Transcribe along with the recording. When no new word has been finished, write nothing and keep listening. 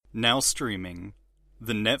Now streaming,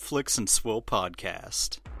 the Netflix and Swill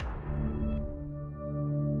podcast.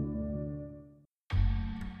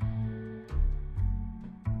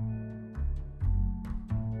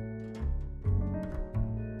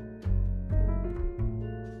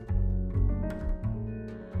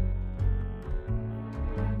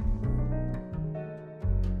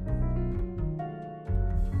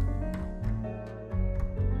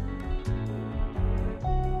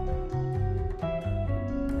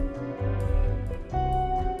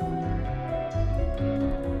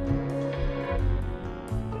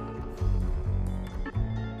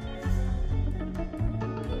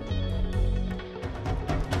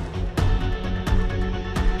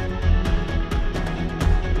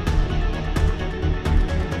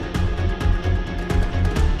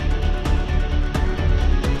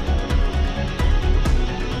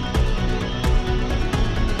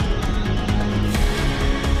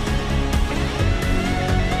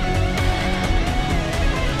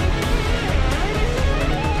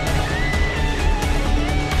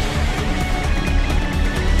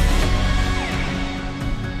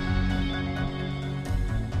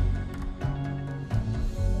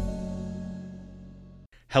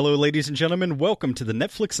 Hello, ladies and gentlemen. Welcome to the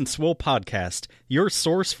Netflix and Swill podcast, your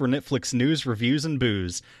source for Netflix news, reviews, and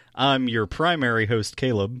booze. I'm your primary host,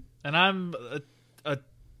 Caleb. And I'm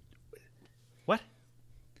what?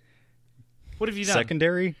 What have you done?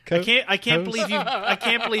 Secondary? I can't believe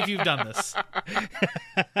you've done this.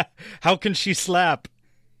 How can she slap?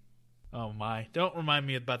 Oh my! Don't remind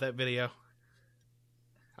me about that video.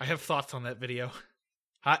 I have thoughts on that video.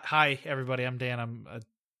 Hi, everybody. I'm Dan. I'm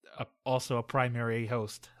also a primary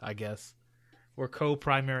host, I guess. We're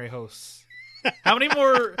co-primary hosts. How many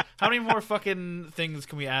more fucking things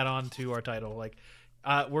can we add on to our title? Like,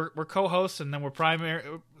 we're co-hosts, and then we're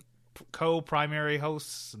co-primary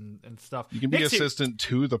hosts and stuff. You can be assistant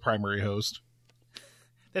to the primary host.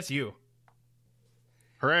 That's you.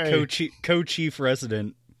 Hooray! Co-chief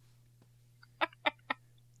resident.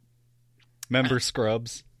 Member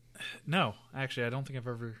Scrubs. No, actually, I don't think I've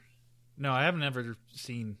ever. No, I haven't ever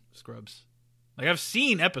seen Scrubs. Like, I've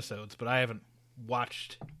seen episodes, but I haven't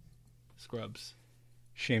watched Scrubs.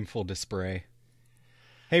 Shameful display.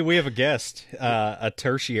 Hey, we have a guest, a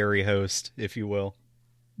tertiary host, if you will.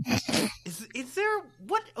 Is there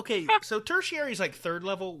what? Okay, so tertiary is like third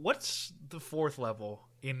level. What's the fourth level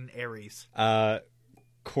in Aries?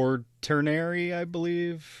 Quaternary, I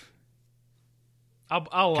believe. I'll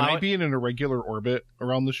allow Can I it. be in an irregular orbit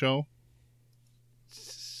around the show?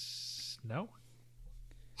 No.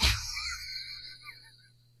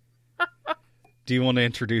 Do you want to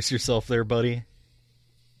introduce yourself there, buddy?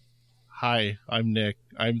 Hi, I'm Nick.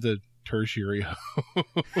 I'm the tertiary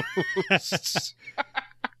host.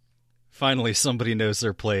 Finally, somebody knows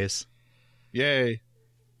their place. Yay.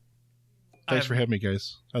 Thanks for having me,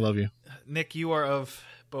 guys. I love you. Nick, you are of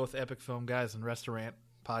both Epic Film Guys and Restaurant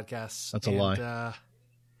podcasts. That's a lie.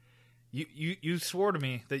 You swore to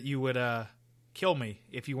me that you would kill me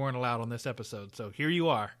if you weren't allowed on this episode. So here you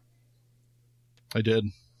are. I did.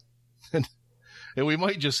 And we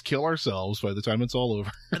might just kill ourselves by the time it's all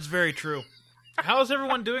over. That's very true. How's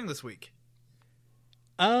everyone doing this week?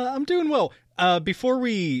 I'm doing well. Before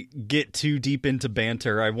we get too deep into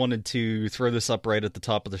banter, I wanted to throw this up right at the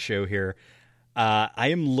top of the show here. I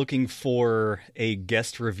am looking for a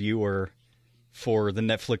guest reviewer for the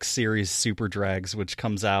Netflix series Super Drags, which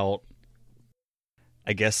comes out,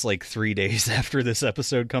 I guess, like 3 days after this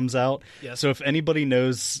episode comes out. Yes. So if anybody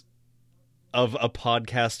knows of a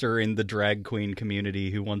podcaster in the drag queen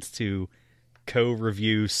community who wants to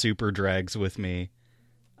co-review Super Drags with me,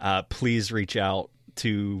 please reach out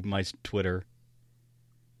to my Twitter.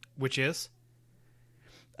 Which is?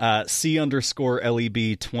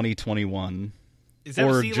 C_LEB 2021. Is that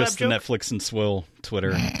or a C-Lab just the joke? Netflix and Swill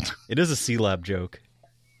Twitter. It is a C-Lab joke.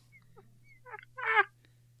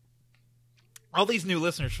 All these new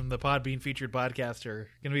listeners from the Podbean featured podcast are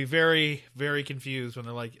going to be very, very confused when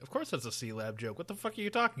they're like, of course that's a C-Lab joke. What the fuck are you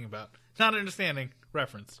talking about? Not understanding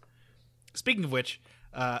reference. Speaking of which,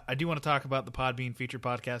 I do want to talk about the Podbean featured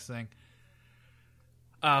podcast thing.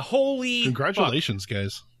 Holy Congratulations,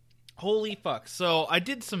 guys. Holy fuck. So I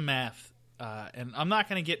did some math, and I'm not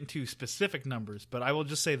going to get into specific numbers, but I will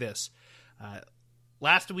just say this.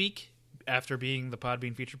 Last week, after being the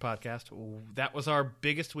Podbean featured podcast, that was our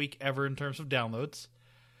biggest week ever in terms of downloads.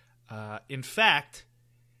 In fact,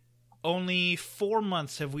 only 4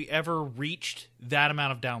 months have we ever reached that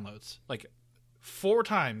amount of downloads. Like, 4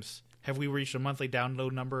 times have we reached a monthly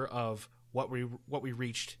download number of what we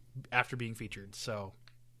reached after being featured. So,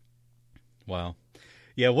 wow.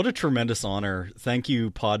 Yeah, what a tremendous honor. Thank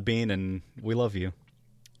you, Podbean, and we love you.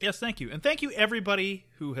 Yes, thank you. And thank you, everybody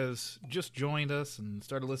who has just joined us and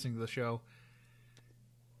started listening to the show.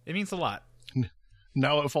 It means a lot.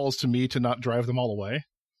 Now it falls to me to not drive them all away.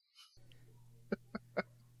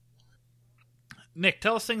 Nick,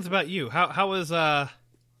 tell us things about you. How was how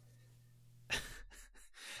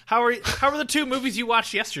are the two movies you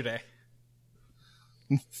watched yesterday?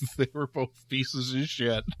 They were both pieces of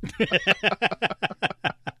shit.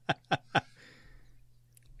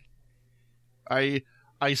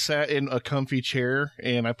 I sat in a comfy chair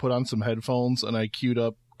and I put on some headphones and I queued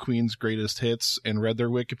up Queen's greatest hits and read their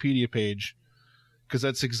Wikipedia page. Because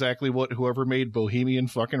that's exactly what whoever made Bohemian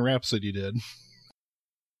fucking Rhapsody did.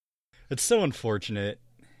 It's so unfortunate.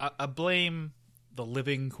 I blame the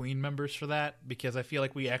living Queen members for that, because I feel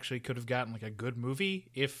like we actually could have gotten like a good movie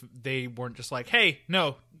if they weren't just like, hey,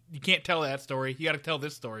 no, you can't tell that story. You got to tell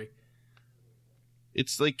this story.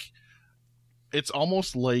 It's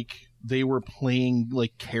almost like they were playing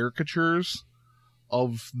like caricatures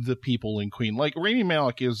of the people in Queen. Like Rami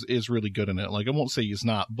Malek is really good in it. Like I won't say he's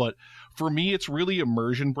not, but for me it's really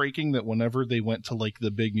immersion breaking that whenever they went to like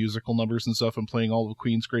the big musical numbers and stuff and playing all of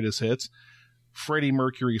Queen's greatest hits, Freddie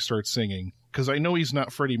Mercury starts singing. Because I know he's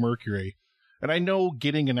not Freddie Mercury. And I know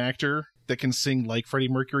getting an actor that can sing like Freddie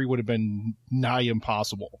Mercury would have been nigh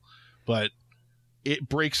impossible. But it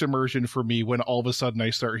breaks immersion for me when all of a sudden I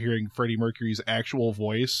start hearing Freddie Mercury's actual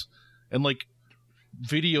voice. And like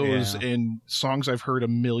videos and songs I've heard a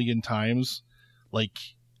million times, like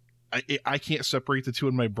I can't separate the two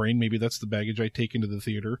in my brain. Maybe that's the baggage I take into the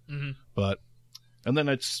theater. Mm-hmm. But and then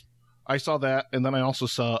I saw that, and then I also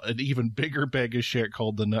saw an even bigger bag of shit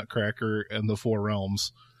called The Nutcracker and the Four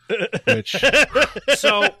Realms. Which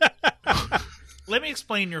so let me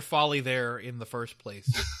explain your folly there in the first place.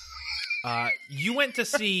 You went to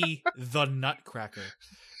see The Nutcracker,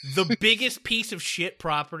 the biggest piece of shit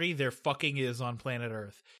property there fucking is on planet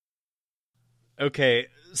Earth. Okay,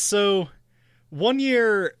 so one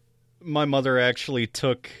year my mother actually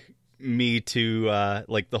took me to,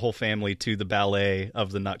 like the whole family, to the ballet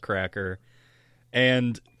of the Nutcracker.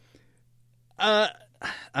 And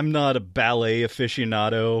I'm not a ballet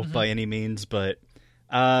aficionado by any means, but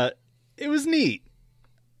it was neat.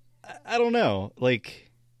 I don't know. Like,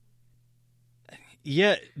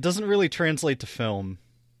 yeah, it doesn't really translate to film.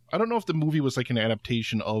 I don't know if the movie was like an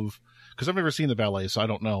adaptation of, because I've never seen the ballet, so I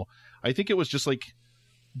don't know. I think it was just like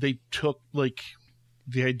they took like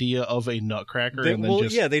the idea of a Nutcracker and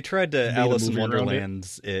then they tried to Alice in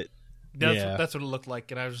Wonderland's it. That's what it looked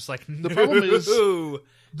like, and I was just like, no. The problem is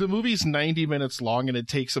the movie's 90 minutes long, and it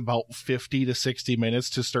takes about 50 to 60 minutes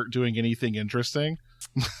to start doing anything interesting.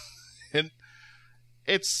 And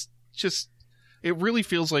it's just, it really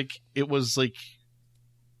feels like it was like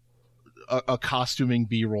a costuming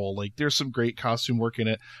B-roll. Like there's some great costume work in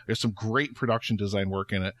it. There's some great production design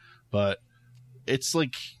work in it, but it's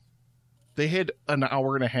like they had an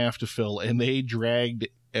hour and a half to fill, and they dragged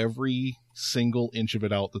every single inch of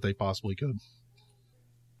it out that they possibly could.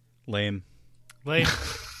 Lame. It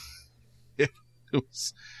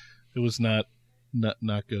was not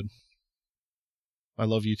good. I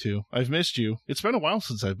love you too. I've missed you. It's been a while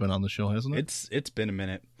since I've been on the show, hasn't it? It's been a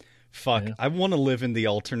minute. Fuck, yeah. I want to live in the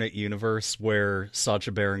alternate universe where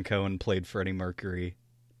Sacha Baron Cohen played Freddie Mercury.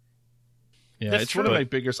 Yeah, that's it's true. One of my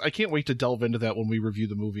biggest. I can't wait to delve into that when we review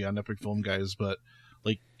the movie on Epic Film Guys. But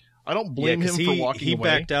like, I don't blame him for walking away. He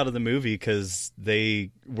backed out of the movie because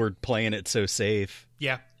they were playing it so safe.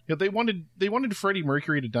 Yeah, they wanted Freddie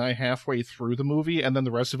Mercury to die halfway through the movie, and then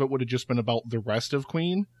the rest of it would have just been about the rest of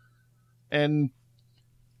Queen. And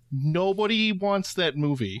nobody wants that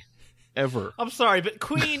movie. Ever. I'm sorry, but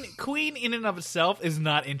Queen in and of itself is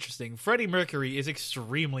not interesting. Freddie Mercury is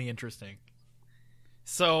extremely interesting.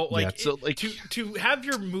 So to have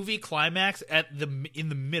your movie climax in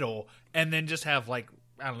the middle and then just have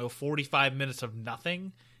 45 minutes of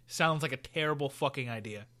nothing sounds like a terrible fucking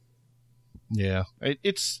idea. Yeah,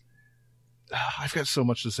 it's I've got so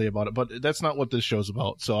much to say about it, but that's not what this show's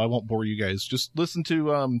about, so I won't bore you guys. Just listen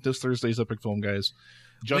to this Thursday's Epic Film Guys.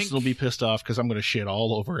 Justin will be pissed off because I'm going to shit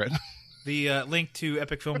all over it. The link to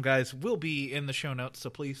Epic Film Guys will be in the show notes,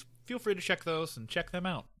 so please feel free to check those and check them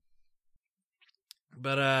out.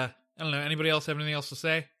 But, I don't know, anybody else have anything else to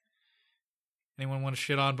say? Anyone want to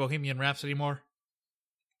shit on Bohemian Rhapsody more?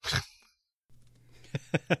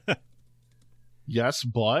 Yes,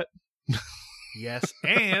 but... Yes,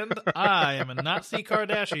 and I am a Nazi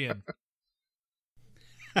Kardashian.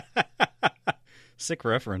 Sick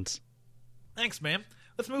reference. Thanks, man.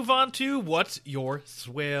 Let's move on to What's Your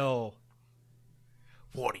Swill?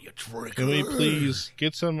 What are you drinking? Can we please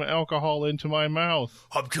get some alcohol into my mouth?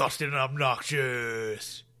 I'm just an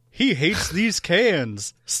obnoxious. He hates these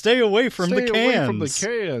cans. Stay away from the cans. Stay away from the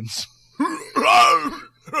cans.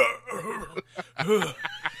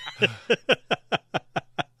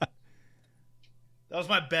 That was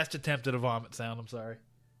my best attempt at a vomit sound. I'm sorry.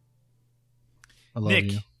 I love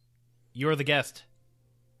Nick, you. You're the guest.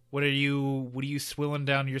 What are you swilling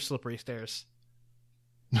down your slippery stairs?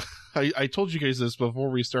 I told you guys this before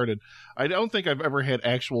we started. I don't think I've ever had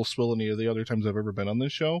actual swill any of the other times I've ever been on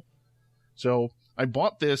this show. So I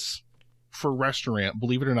bought this for restaurant.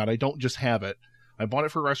 Believe it or not, I don't just have it. I bought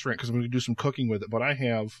it for restaurant because I'm going to do some cooking with it. But I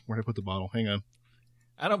have... Where'd I put the bottle? Hang on.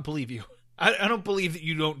 I don't believe you. I don't believe that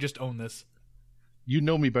you don't just own this. You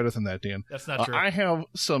know me better than that, Dan. That's not true. I have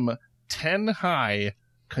some 10 High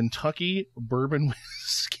Kentucky bourbon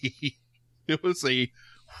whiskey. It was a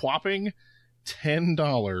whopping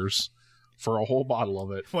 $10 for a whole bottle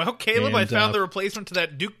of it. Well, Caleb, I found the replacement to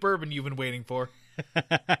that Duke bourbon you've been waiting for.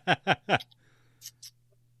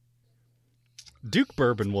 Duke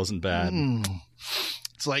bourbon wasn't bad.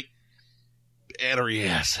 It's like battery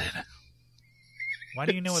acid. Why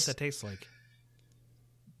do you know what that tastes like?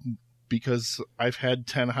 Because I've had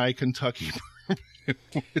 10 High Kentucky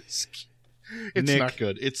bourbon whiskey. It's Nick, not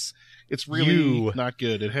good. It's really not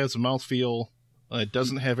good. It has a mouthfeel. It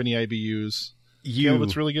doesn't have any IBUs.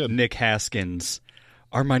 It's really good. Nick Haskins,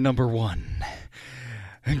 are my number one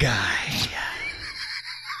guy.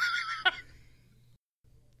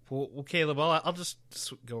 Well, Caleb, I'll just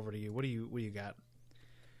go over to you. What do you got?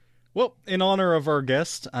 Well, in honor of our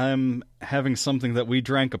guest, I'm having something that we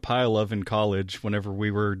drank a pile of in college whenever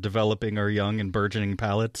we were developing our young and burgeoning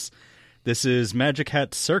palates. This is Magic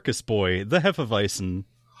Hat Circus Boy, the Hefeweizen.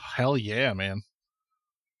 Hell yeah, man.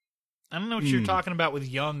 I don't know what you're talking about with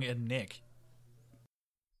Young and Nick.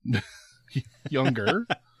 Younger?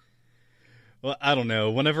 Well, I don't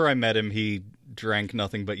know. Whenever I met him, he drank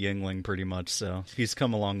nothing but Yingling pretty much, so he's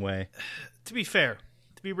come a long way. To be fair,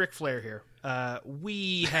 to be Ric Flair here,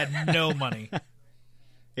 we had no money.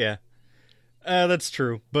 Yeah. That's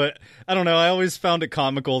true. But, I don't know, I always found it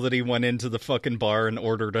comical that he went into the fucking bar and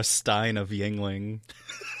ordered a stein of Yingling.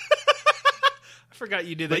 I forgot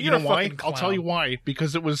you did that. But you know why? I'll tell you why.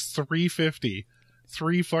 Because it was $3.50.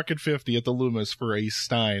 $3.50 at the Loomis for a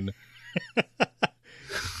stein.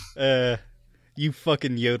 You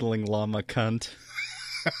fucking yodeling llama cunt.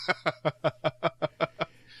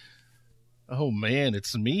 Oh man,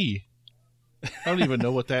 it's me. I don't even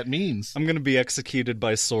know what that means. I'm gonna be executed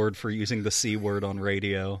by sword for using the C word on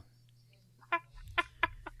radio.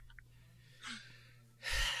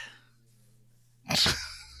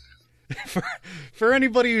 For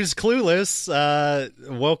anybody who's clueless,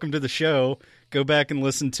 welcome to the show. Go back and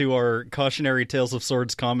listen to our Cautionary Tales of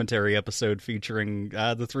Swords commentary episode featuring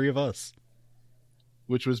the three of us.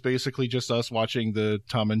 Which was basically just us watching the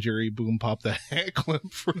Tom and Jerry Boom Pop the Hat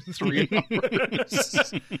clip for 3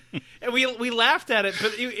 hours. And we laughed at it,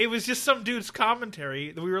 but it was just some dude's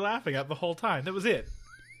commentary that we were laughing at the whole time. That was it.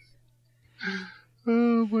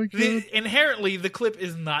 Oh my god. Inherently, the clip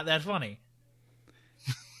is not that funny.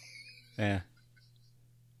 Yeah.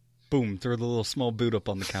 Boom, throw the little small boot up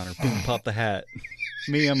on the counter. Boom, pop the hat.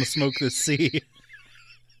 Me, I'm gonna smoke this C.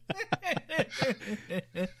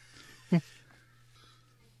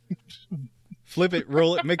 Flip it,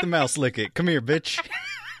 roll it, make the mouse lick it. Come here, bitch.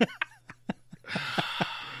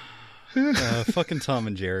 Fucking Tom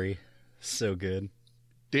and Jerry. So good.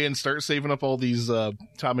 Dan, start saving up all these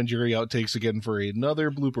Tom and Jerry outtakes again for another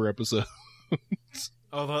blooper episode.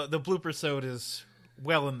 Oh, the blooper sode is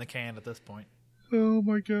well in the can at this point. Oh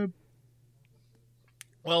my god.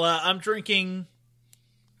 Well, I'm drinking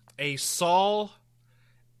a Sol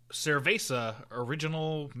Cerveza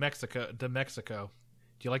Original de Mexico.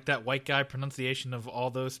 Do you like that white guy pronunciation of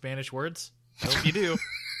all those Spanish words? I hope you do.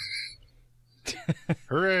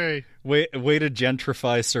 Hooray. Way to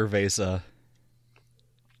gentrify cerveza.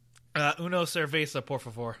 Uno cerveza, por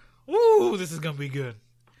favor. Ooh, this is going to be good.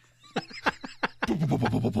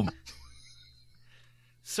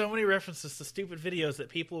 So many references to stupid videos that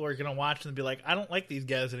people are going to watch and be like, I don't like these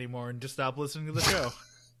guys anymore, and just stop listening to the show.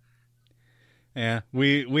 Yeah,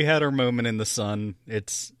 we had our moment in the sun.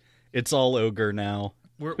 It's all ogre now.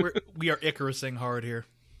 We are Icarusing hard here.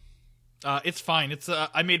 It's fine. It's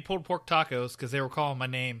I made pulled pork tacos because they were calling my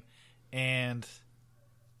name, and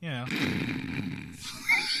you know,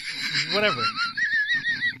 whatever.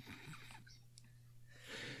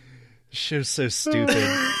 Show's so stupid.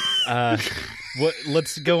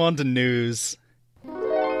 Let's go on to news.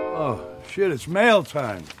 Oh shit! It's mail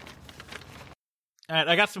time. All right,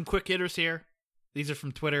 I got some quick hitters here. These are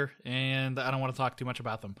from Twitter, and I don't want to talk too much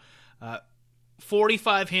about them.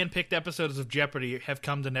 45 hand-picked episodes of Jeopardy have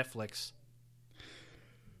come to Netflix.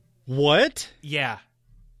 What? Yeah.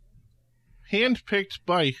 Handpicked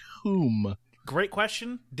by whom? Great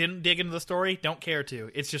question. Didn't dig into the story. Don't care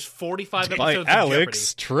to. It's just 45 episodes By of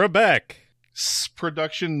Alex Jeopardy. Trebek.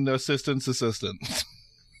 Production assistant.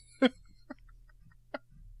 I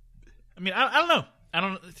mean, I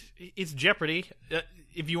don't know. It's Jeopardy.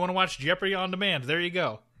 If you want to watch Jeopardy on demand, there you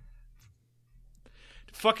go.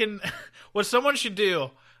 Fucking what someone should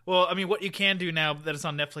do. Well, I mean, what you can do now that it's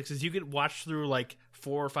on Netflix is you could watch through like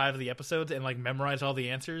 4 or 5 of the episodes and like memorize all the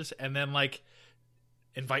answers, and then like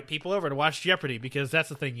invite people over to watch Jeopardy because that's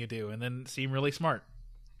the thing you do, and then seem really smart.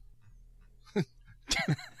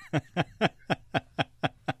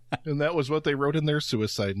 And that was what they wrote in their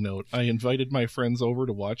suicide note. I invited my friends over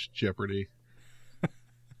to watch Jeopardy.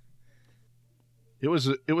 It was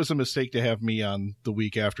a mistake to have me on the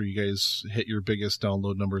week after you guys hit your biggest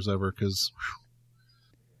download numbers ever, because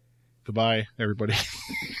goodbye, everybody.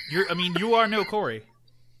 You are no Corey.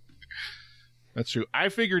 That's true. I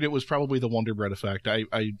figured it was probably the Wonder Bread effect. I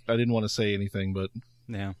didn't want to say anything, but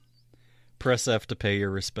Yeah. Press F to pay your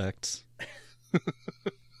respects.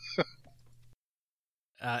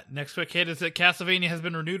 Next quick hit is that Castlevania has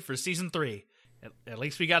been renewed for season 3. At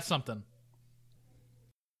least we got something.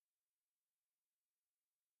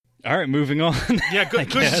 All right, moving on. Yeah, good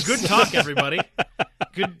talk, everybody.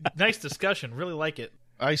 Nice discussion. Really like it.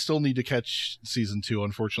 I still need to catch season 2.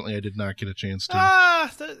 Unfortunately, I did not get a chance to.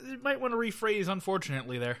 You might want to rephrase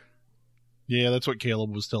unfortunately there. Yeah, that's what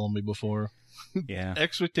Caleb was telling me before. Yeah.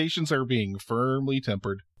 Expectations are being firmly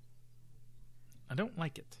tempered. I don't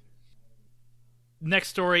like it. Next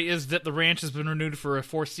story is that the ranch has been renewed for a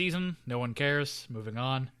 4th season. No one cares. Moving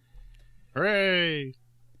on. Hooray!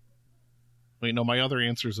 Wait, no, my other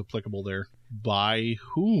answer is applicable there. By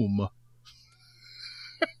whom?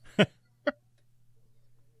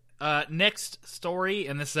 Next story,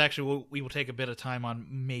 and this is actually what we will take a bit of time on,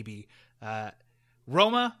 maybe.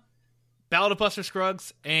 Roma, Ballad of Buster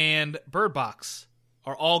Scruggs, and Bird Box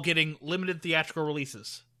are all getting limited theatrical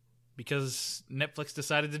releases because Netflix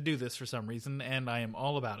decided to do this for some reason, and I am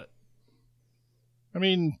all about it. I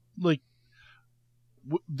mean, like,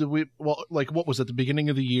 what was it, the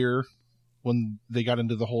beginning of the year when they got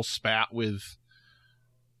into the whole spat with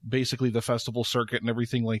basically the festival circuit and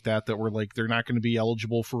everything like that were like, they're not going to be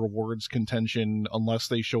eligible for awards contention unless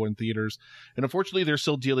they show in theaters. And unfortunately, they're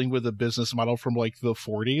still dealing with a business model from like the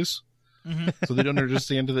 40s. Mm-hmm. So they don't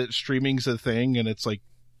understand that streaming's a thing and it's like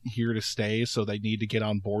here to stay. So they need to get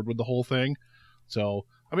on board with the whole thing. So,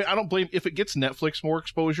 I mean, I don't blame if it gets Netflix more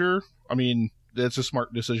exposure. I mean, that's a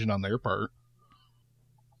smart decision on their part.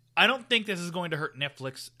 I don't think this is going to hurt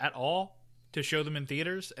Netflix at all to show them in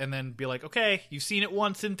theaters and then be like, okay, you've seen it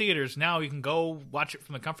once in theaters. Now you can go watch it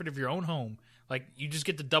from the comfort of your own home. Like, you just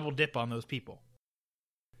get to double dip on those people.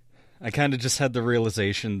 I kind of just had the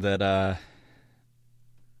realization that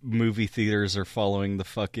movie theaters are following the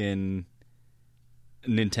fucking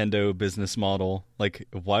Nintendo business model. Like,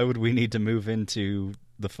 why would we need to move into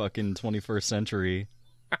the fucking 21st century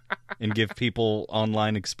and give people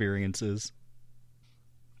online experiences?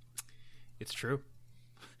 It's true.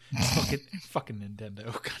 fucking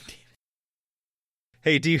Nintendo. God damn it.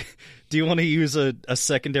 Hey, do you want to use a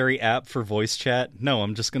secondary app for voice chat? No,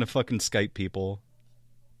 I'm just gonna fucking Skype people.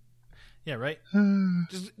 Yeah, right?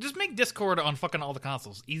 Just make Discord on fucking all the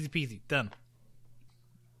consoles. Easy peasy. Done.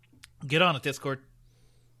 Get on it, Discord.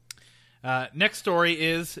 Next story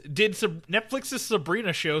is, did Netflix's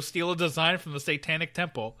Sabrina show steal a design from the Satanic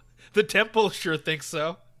Temple? The temple sure thinks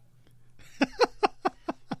so.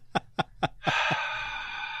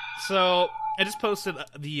 So I just posted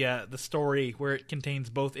the story where it contains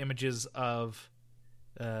both images of,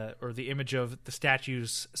 or the image of the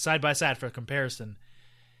statues side by side for comparison.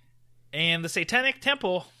 And the Satanic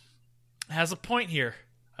Temple has a point here.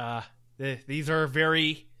 These are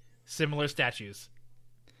very similar statues.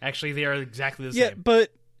 Actually, they are exactly the same. Yeah,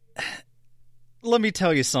 but let me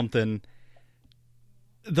tell you something.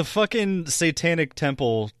 The fucking Satanic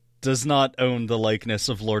Temple does not own the likeness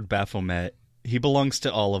of Lord Baphomet. He belongs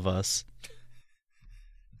to all of us.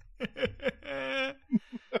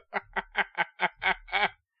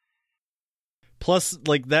 Plus,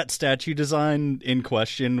 like, that statue design in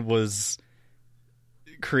question was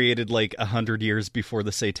created like 100 years before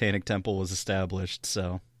the Satanic Temple was established,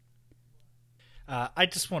 so... I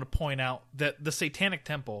just want to point out that the Satanic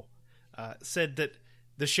Temple said that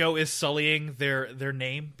the show is sullying their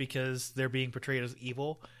name because they're being portrayed as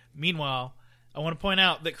evil. Meanwhile, I want to point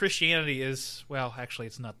out that Christianity is, well, actually,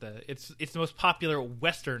 it's not it's the most popular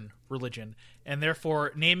Western religion, and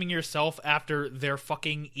therefore naming yourself after their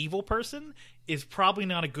fucking evil person is probably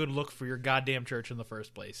not a good look for your goddamn church in the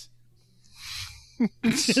first place.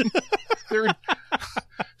 They're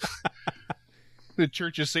the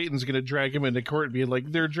Church of Satan's going to drag him into court and be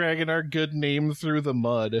like, they're dragging our good name through the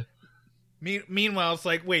mud. Meanwhile, it's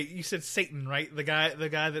like, wait, you said Satan, right? The guy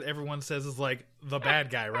that everyone says is like the bad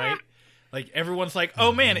guy, right? Like everyone's like,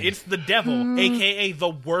 oh man, it's the devil, aka the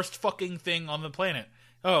worst fucking thing on the planet.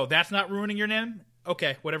 Oh, that's not ruining your name?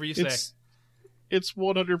 Okay, whatever you say. It's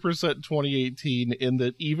 100% 2018 in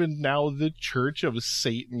that even now the Church of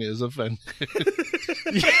Satan is offended.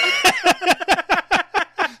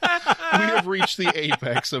 We have reached the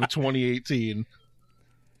apex of 2018.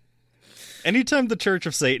 Anytime the Church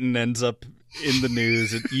of Satan ends up in the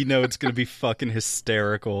news, you know it's going to be fucking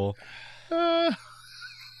hysterical.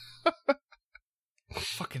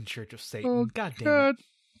 Fucking Church of Satan. God damn it.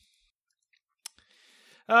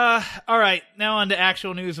 All right, now on to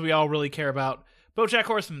actual news we all really care about. BoJack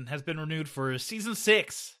Horseman has been renewed for season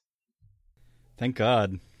 6. Thank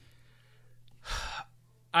God.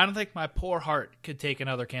 I don't think my poor heart could take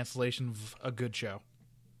another cancellation of a good show.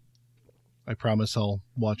 I promise I'll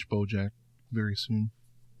watch BoJack very soon.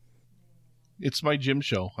 It's my gym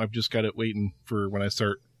show. I've just got it waiting for when I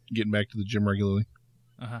start getting back to the gym regularly.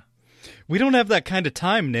 Uh-huh. We don't have that kind of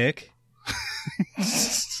time, Nick.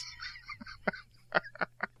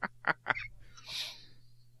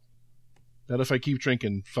 Not if I keep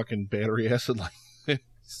drinking fucking battery acid like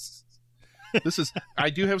this. I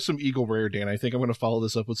do have some Eagle Rare, Dan. I think I'm going to follow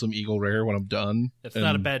this up with some Eagle Rare when I'm done. It's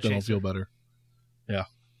not a bad then I'll chaser. feel better. Yeah.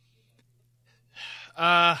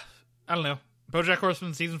 I don't know. BoJack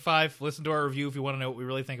Horseman season 5. Listen to our review if you want to know what we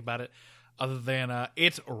really think about it. Other than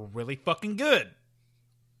it's really fucking good.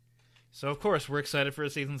 So of course we're excited for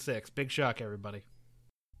season 6. Big shock, everybody.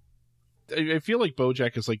 I feel like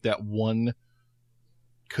BoJack is like that one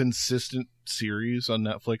consistent series on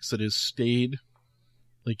Netflix that has stayed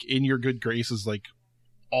like in your good graces, like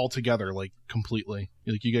all together, like completely.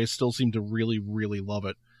 Like you guys still seem to really, really love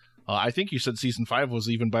it. I think you said season 5 was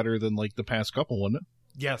even better than like the past couple, wasn't it?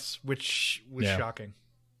 Yes, which was shocking.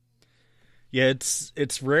 Yeah,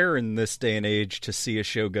 it's rare in this day and age to see a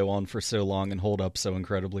show go on for so long and hold up so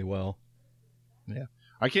incredibly well. Yeah.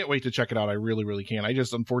 I can't wait to check it out. I really, really can.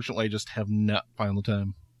 Unfortunately, I just have not found the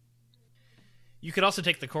time. You could also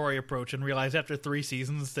take the Corey approach and realize after 3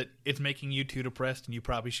 seasons that it's making you too depressed and you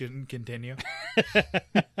probably shouldn't continue.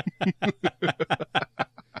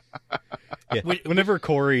 Yeah. Whenever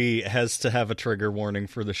Corey has to have a trigger warning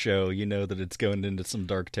for the show, you know that it's going into some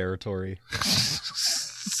dark territory.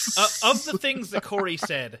 Of the things that Corey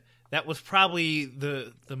said, that was probably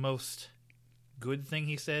the most good thing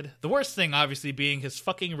he said. The worst thing, obviously, being his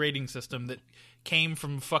fucking rating system that came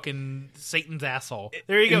from fucking Satan's asshole.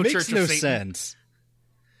 There you go, It Church makes no of Satan. sense.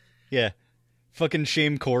 Yeah. Fucking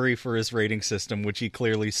shame Corey for his rating system, which he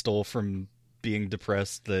clearly stole from being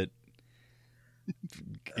depressed that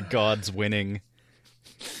God's winning.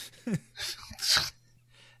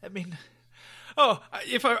 I mean,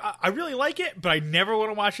 if I really like it, but I never want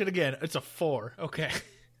to watch it again. It's a 4. Okay.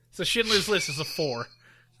 So Schindler's List is a 4.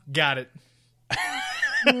 Got it.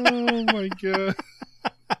 Oh my god.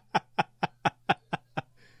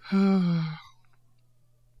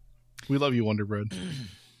 We love you, Wonder Bread.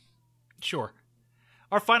 Sure.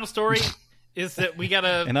 Our final story is that we got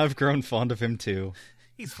a... And I've grown fond of him too.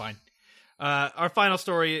 He's fine. Our final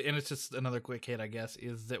story, and it's just another quick hit, I guess,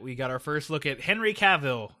 is that we got our first look at Henry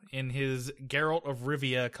Cavill in his Geralt of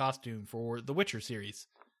Rivia costume for the Witcher series.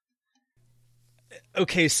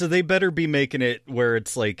 Okay, so they better be making it where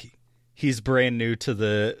it's like he's brand new to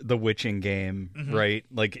the witching game, right?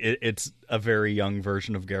 Like it's a very young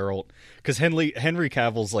version of Geralt. Because Henry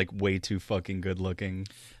Cavill's like way too fucking good looking.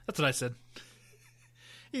 That's what I said.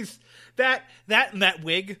 He's that and that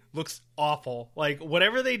wig looks awful. Like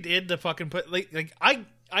whatever they did to fucking put like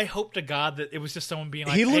I hope to God that it was just someone being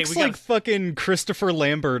like, he looks like fucking Christopher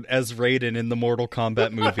Lambert as Raiden in the Mortal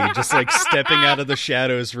Kombat movie, just like stepping out of the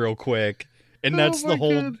shadows real quick. And that's the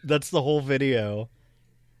whole video.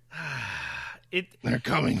 They're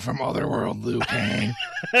coming from Otherworld, Liu Kang.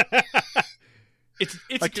 It's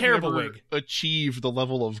a terrible wig. Achieve the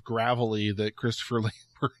level of gravelly that Christopher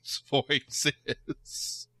Lambert's voice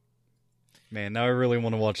is. Man, now I really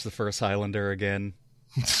want to watch the first Highlander again.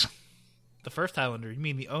 The first Highlander? You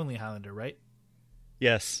mean the only Highlander, right?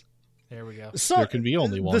 Yes. There we go. So, there can be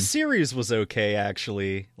only one. The series was okay,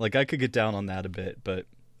 actually. Like, I could get down on that a bit, but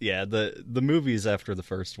yeah, the movies after the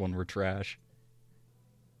first one were trash.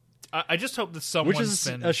 I just hope that someone Which is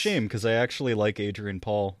a shame, because I actually like Adrian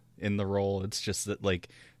Paul in the role. It's just that, like,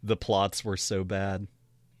 the plots were so bad.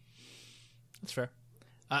 That's fair.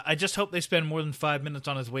 I just hope they spend more than 5 minutes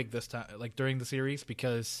on his wig this time, like during the series,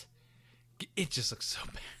 because it just looks so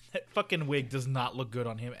bad. That fucking wig does not look good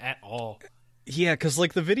on him at all. Yeah, because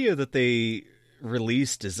like the video that they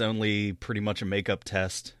released is only pretty much a makeup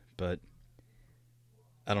test, but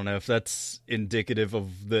I don't know if that's indicative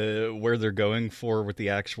of where they're going for with the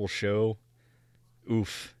actual show.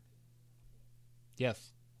 Oof.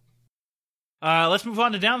 Yes. Let's move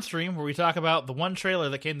on to Downstream, where we talk about the one trailer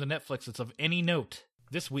that came to Netflix that's of any note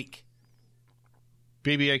this week.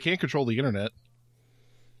 Baby, I can't control the internet.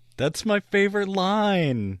 That's my favorite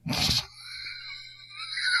line.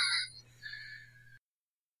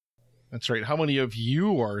 That's right. How many of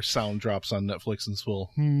you are sound drops on Netflix and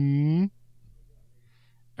Swill?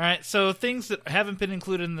 All right, so things that haven't been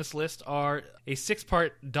included in this list are a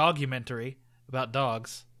 6-part documentary about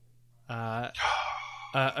dogs, a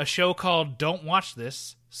show called Don't Watch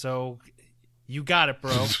This, so you got it,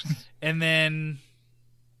 bro. And then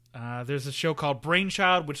there's a show called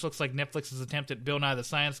Brainchild, which looks like Netflix's attempt at Bill Nye the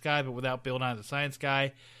Science Guy, but without Bill Nye the Science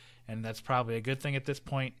Guy, and that's probably a good thing at this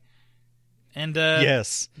point. And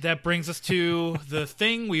yes, that brings us to the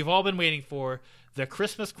thing we've all been waiting for, the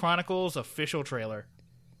Christmas Chronicles official trailer.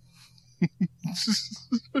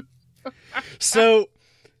 So,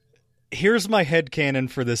 here's my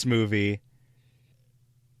headcanon for this movie.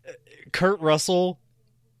 Kurt Russell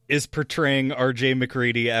is portraying R.J.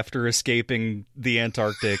 McCready after escaping the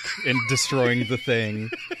Antarctic and destroying the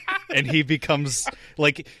thing. And he becomes,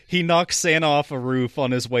 like, he knocks Santa off a roof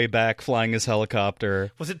on his way back flying his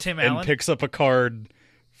helicopter. Was it Tim and Allen? Picks up a card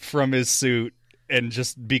from his suit and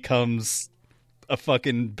just becomes a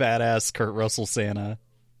fucking badass Kurt Russell Santa.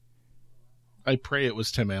 I pray it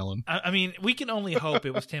was Tim Allen. I mean, we can only hope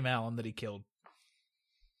it was Tim Allen that he killed.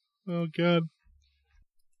 Oh, God.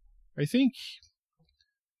 I think...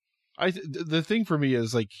 the thing for me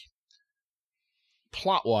is, like,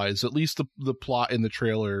 plot-wise, at least the plot in the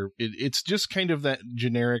trailer, it's just kind of that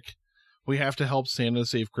generic, we have to help Santa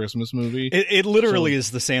save Christmas movie. It literally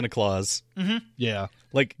is the Santa Claus. Mm-hmm. Yeah.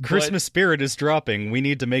 Like, Christmas spirit is dropping. We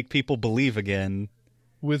need to make people believe again.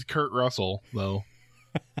 With Kurt Russell, though.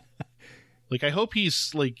 Like, I hope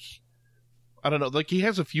he's, like, I don't know, like, he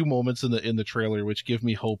has a few moments in the trailer which give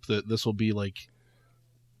me hope that this will be, like,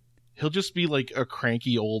 he'll just be, like, a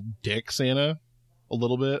cranky old dick Santa, a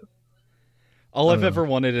little bit. All I've ever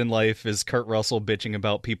wanted in life is Kurt Russell bitching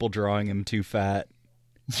about people drawing him too fat.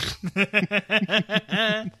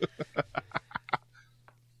 I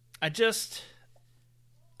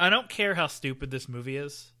don't care how stupid this movie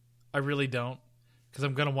is. I really don't. Because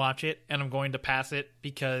I'm going to watch it, and I'm going to pass it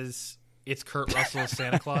because it's Kurt Russell's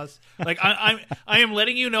Santa Claus. Like, I am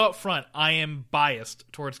letting you know up front, I am biased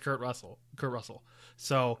towards Kurt Russell.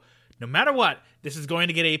 So, no matter what, this is going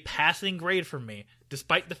to get a passing grade from me,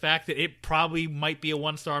 despite the fact that it probably might be a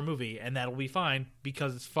 1-star movie, and that'll be fine,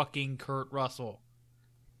 because it's fucking Kurt Russell.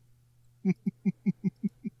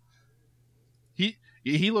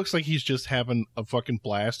 He looks like he's just having a fucking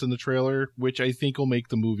blast in the trailer, which I think will make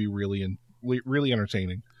the movie really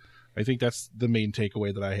entertaining. I think that's the main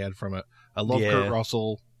takeaway that I had from it. I love Kurt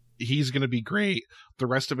Russell. He's going to be great. The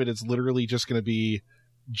rest of it is literally just going to be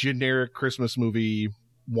generic Christmas movie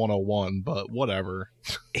 101, but whatever.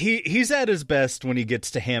 He's at his best when he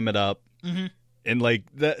gets to ham it up. Mm-hmm. And like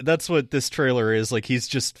that's what this trailer is. Like, he's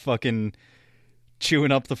just fucking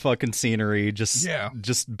chewing up the fucking scenery, just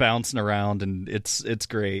bouncing around, and it's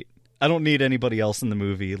great. I don't need anybody else in the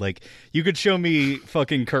movie. Like, you could show me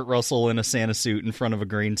fucking Kurt Russell in a Santa suit in front of a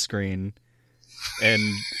green screen, and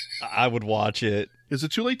I would watch it. Is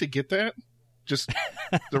it too late to get that? Just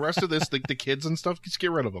the rest of this, like the kids and stuff, just get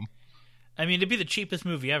rid of them. I mean, it'd be the cheapest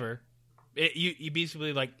movie ever. You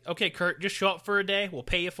basically, like, okay, Kurt, just show up for a day, we'll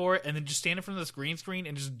pay you for it, and then just stand in front of this green screen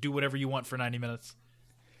and just do whatever you want for 90 minutes.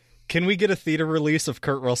 Can we get a theater release of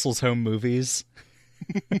Kurt Russell's home movies?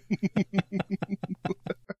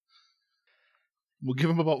 We'll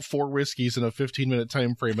give him about 4 whiskeys in a 15-minute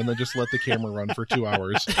time frame and then just let the camera run for 2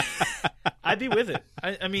 hours. I'd be with it.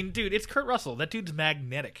 I mean, dude, it's Kurt Russell. That dude's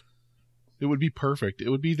magnetic. It would be perfect. It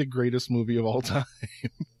would be the greatest movie of all time.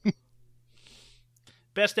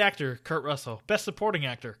 Best actor, Kurt Russell. Best supporting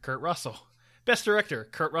actor, Kurt Russell. Best director,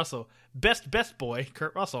 Kurt Russell. Best boy,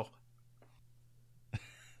 Kurt Russell.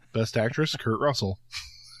 Best actress, Kurt Russell.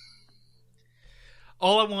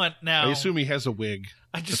 All I want now... I assume he has a wig.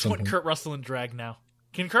 I just want Kurt Russell in drag now.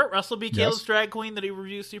 Can Kurt Russell be Caleb's drag queen that he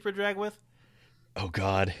reviews Super Drag with? Oh,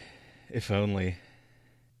 God. If only.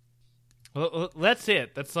 Well, that's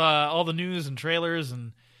it. That's all the news and trailers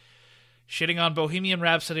and shitting on Bohemian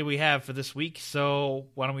Rhapsody we have for this week. So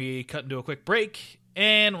why don't we cut into a quick break,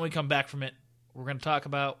 and when we come back from it, we're going to talk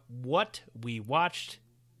about what we watched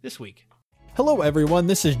this week. Hello, everyone.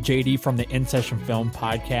 This is JD from the In Session Film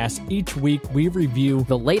Podcast. Each week, we review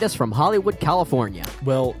the latest from Hollywood, California.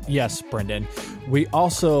 Well, yes, Brendan. We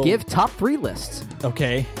also give top 3 lists.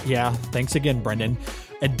 Okay, yeah. Thanks again, Brendan.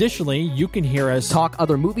 Additionally, you can hear us talk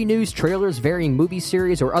other movie news, trailers, varying movie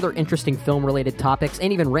series, or other interesting film-related topics,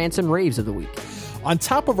 and even rants and raves of the week. On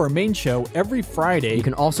top of our main show, every Friday, you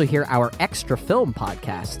can also hear our extra film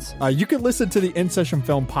podcasts. You can listen to the In Session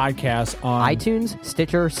Film Podcast on iTunes,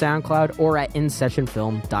 Stitcher, SoundCloud, or at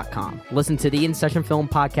InSessionFilm.com. Listen to the In Session Film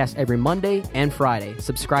Podcast every Monday and Friday.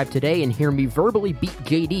 Subscribe today and hear me verbally beat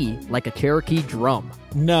JD like a Cherokee drum.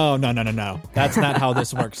 No. That's not how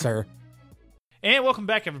this works, sir. And welcome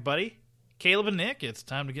back, everybody. Caleb and Nick, it's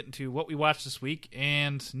time to get into what we watched this week.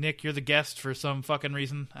 And Nick, you're the guest for some fucking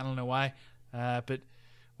reason. I don't know why. But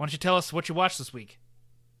why don't you tell us what you watched this week?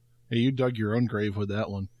 Hey, you dug your own grave with that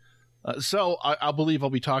one. So I believe I'll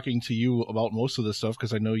be talking to you about most of this stuff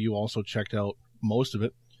because I know you also checked out most of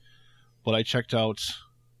it. But I checked out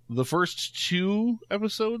the first 2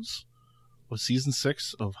 episodes of season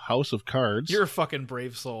 6 of House of Cards. You're a fucking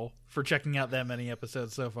brave soul for checking out that many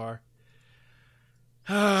episodes so far.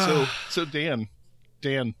 So Dan,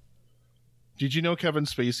 did you know Kevin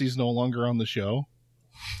Spacey's no longer on the show?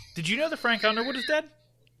 Did you know that Frank Underwood is dead?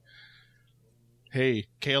 Hey,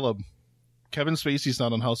 Caleb, Kevin Spacey's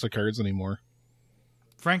not on House of Cards anymore.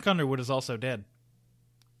 Frank Underwood is also dead.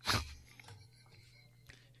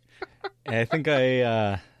 I think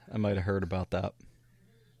I might have heard about that.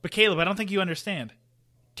 But Caleb, I don't think you understand.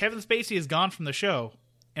 Kevin Spacey is gone from the show,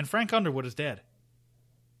 and Frank Underwood is dead.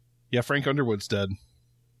 Yeah, Frank Underwood's dead.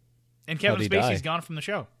 And Kevin Spacey's gone from the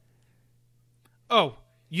show. Oh,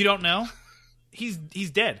 you don't know? He's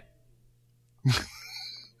dead.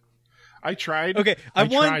 I tried. Okay, I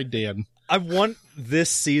tried, Dan. I want this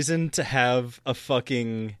season to have a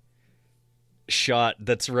fucking shot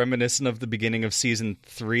that's reminiscent of the beginning of season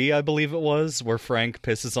 3, I believe it was, where Frank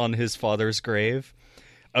pisses on his father's grave,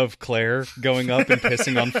 of Claire going up and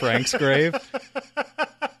pissing on Frank's grave.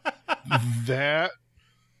 That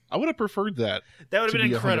I would have preferred that. That would have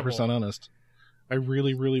been incredible. 100% honest. I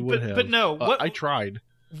really, really would have. But no, I tried.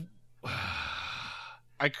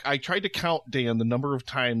 I tried to count, Dan, the number of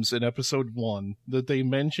times in episode 1 that they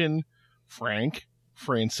mention Frank,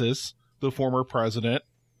 Francis, the former president,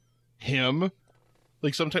 him.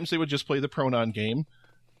 Like, sometimes they would just play the pronoun game.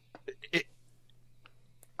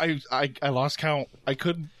 I lost count. I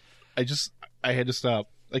couldn't. I had to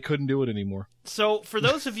stop. I couldn't do it anymore. So, for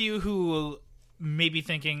those of you who may be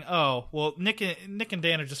thinking, oh, well, Nick and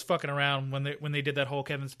Dan are just fucking around when they did that whole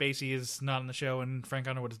Kevin Spacey is not on the show and Frank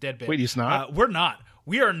Underwood is dead bit. Wait, he's not? We're not.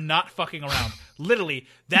 We are not fucking around. Literally,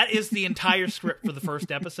 that is the entire script for the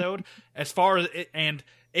first episode. As far as it, and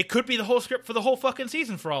it could be the whole script for the whole fucking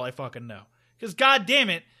season for all I fucking know. Because god damn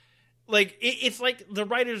it, like it's like the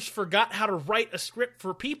writers forgot how to write a script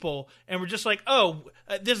for people, and we're just like, oh,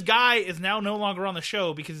 this guy is now no longer on the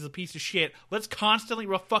show because he's a piece of shit. Let's constantly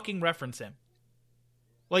fucking reference him.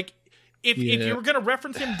 Like, if you were going to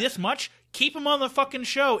reference him this much, keep him on the fucking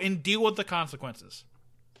show and deal with the consequences.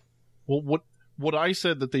 Well, what I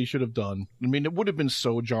said that they should have done, I mean, it would have been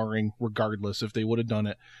so jarring regardless if they would have done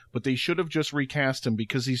it, but they should have just recast him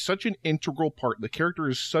because he's such an integral part. The character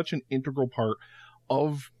is such an integral part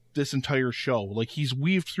of this entire show. Like, he's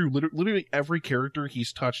weaved through literally every character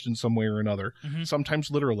he's touched in some way or another, sometimes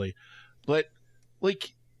literally. But,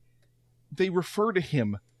 like, they refer to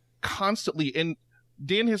him constantly, and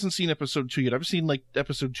Dan hasn't seen episode 2 yet. I've seen like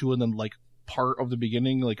episode 2 and then like part of the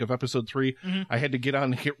beginning, like of episode 3. I had to get on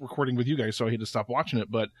and hit recording with you guys, so I had to stop watching it.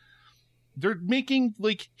 But they're making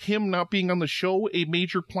like him not being on the show a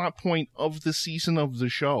major plot point of the season of the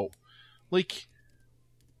show. Like,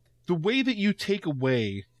 the way that you take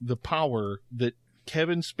away the power that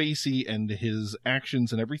Kevin Spacey and his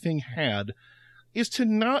actions and everything had is to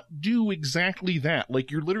not do exactly that. Like,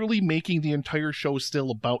 you're literally making the entire show still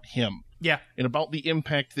about him. Yeah. And about the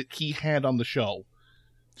impact that he had on the show.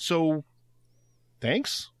 So,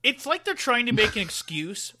 thanks? It's like they're trying to make an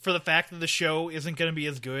excuse for the fact that the show isn't going to be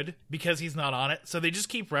as good because he's not on it. So they just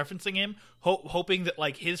keep referencing him, hoping that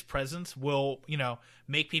like his presence will,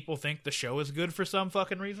 make people think the show is good for some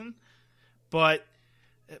fucking reason. But,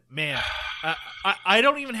 man, I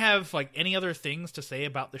don't even have like any other things to say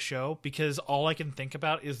about the show because all I can think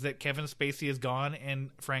about is that Kevin Spacey is gone and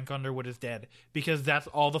Frank Underwood is dead, because that's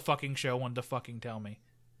all the fucking show wanted to fucking tell me.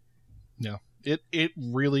 Yeah, it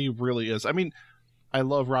really, really is. I mean, I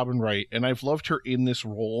love Robin Wright and I've loved her in this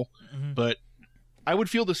role, but I would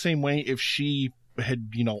feel the same way if she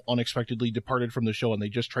had, unexpectedly departed from the show and they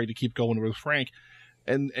just tried to keep going with Frank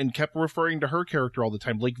and kept referring to her character all the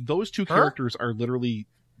time. Like, those two characters are literally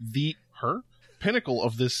her pinnacle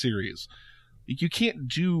of this series. You can't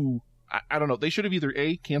do, I don't know, they should have either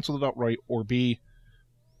A, canceled it outright, or B,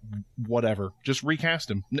 whatever, just recast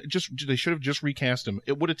him. They should have just recast him.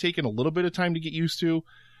 It would have taken a little bit of time to get used to,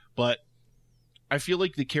 but I feel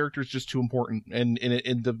like the character is just too important, and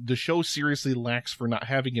the show seriously lacks for not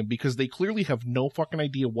having him, because they clearly have no fucking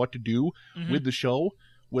idea what to do with the show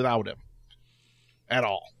without him at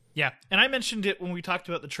all. Yeah, and I mentioned it when we talked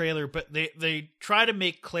about the trailer, but they try to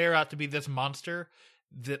make Claire out to be this monster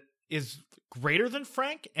that is greater than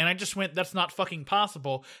Frank, and I just went, that's not fucking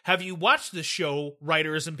possible. Have you watched the show,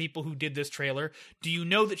 writers and people who did this trailer? Do you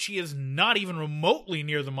know that she is not even remotely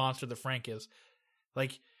near the monster that Frank is?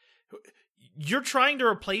 Like, you're trying to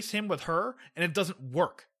replace him with her, and it doesn't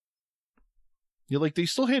work. Yeah, like, they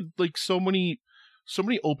still had, like, so many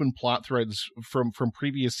open plot threads from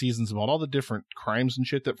previous seasons about all the different crimes and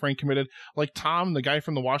shit that Frank committed. Like Tom, the guy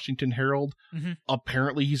from the Washington Herald,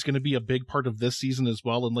 apparently he's going to be a big part of this season as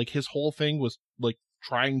well. And like his whole thing was like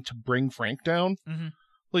trying to bring Frank down.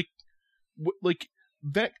 Like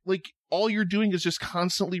that, like all you're doing is just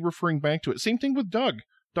constantly referring back to it. Same thing with Doug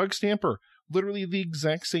Stamper, literally the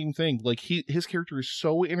exact same thing. Like his character is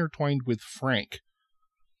so intertwined with Frank.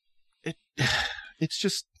 It's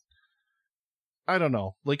just, I don't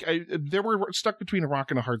know. Like, they were stuck between a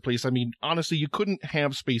rock and a hard place. I mean, honestly, you couldn't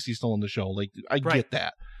have Spacey still in the show. Like, I get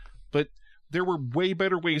that. But there were way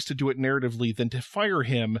better ways to do it narratively than to fire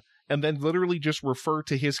him and then literally just refer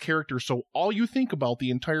to his character. So all you think about the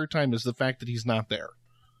entire time is the fact that he's not there.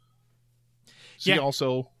 See,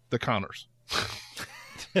 also, the Connors.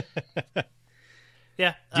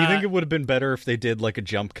 Yeah. Do you think it would have been better if they did, like, a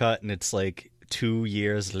jump cut and it's, like, 2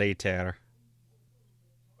 years later?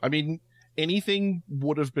 I mean, anything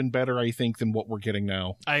would have been better, I think, than what we're getting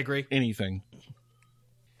now. I agree. Anything.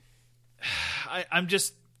 I'm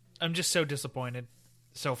just so disappointed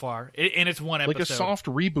so far. And it's one episode. Like a soft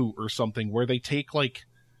reboot or something where they take, like,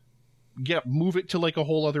 move it to, like, a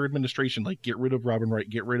whole other administration. Like, get rid of Robin Wright,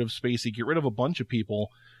 get rid of Spacey, get rid of a bunch of people,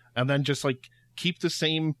 and then just, like, keep the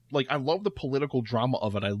same... Like, I love the political drama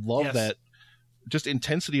of it. I love that just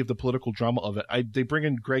intensity of the political drama of it. They bring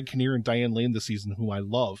in Greg Kinnear and Diane Lane this season, who I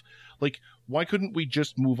love. Like, why couldn't we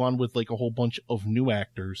just move on with, like, a whole bunch of new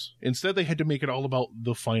actors? Instead, they had to make it all about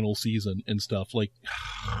the final season and stuff. Like,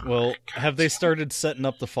 well, have they started setting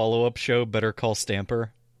up the follow-up show, Better Call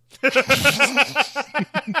Stamper?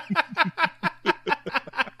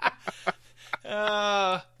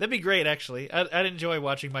 That'd be great, actually. I'd enjoy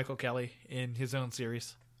watching Michael Kelly in his own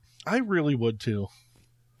series. I really would, too.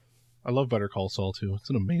 I love Better Call Saul, too. It's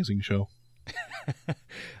an amazing show.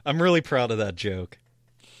 I'm really proud of that joke.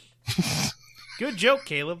 Good joke,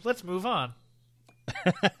 Caleb. Let's move on.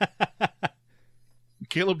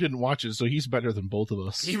 Caleb didn't watch it, so he's better than both of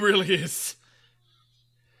us. He really is.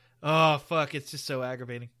 Oh, fuck. It's just so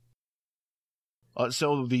aggravating.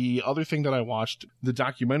 So the other thing that I watched, the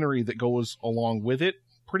documentary that goes along with it,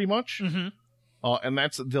 pretty much. And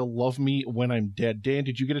that's They'll Love Me When I'm Dead. Dan,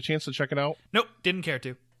 did you get a chance to check it out? Nope, didn't care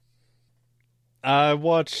to. I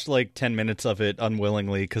watched like 10 minutes of it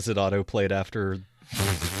unwillingly because it auto-played after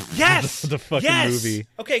the fucking movie.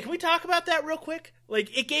 Okay, can we talk about that real quick?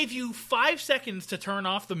 Like, it gave you 5 seconds to turn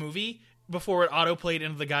off the movie before it auto-played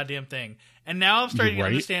into the goddamn thing. And now I'm starting to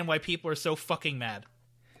understand why people are so fucking mad.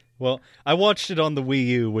 Well, I watched it on the Wii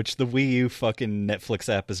U, which the Wii U fucking Netflix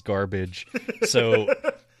app is garbage. So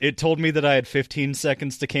it told me that I had 15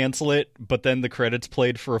 seconds to cancel it, but then the credits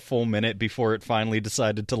played for a full minute before it finally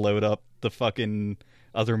decided to load up the fucking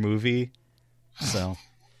other movie. So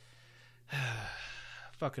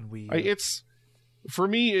fucking Wii U. It's, for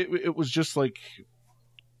me, it was just like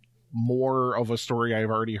more of a story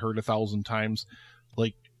I've already heard 1,000 times.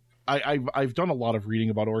 Like, I've done a lot of reading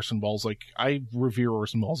about Orson Welles. Like, I revere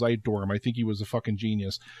Orson Welles. I adore him. I think he was a fucking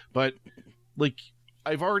genius. But like,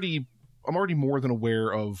 I'm already more than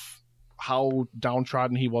aware of how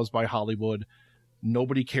downtrodden he was by Hollywood.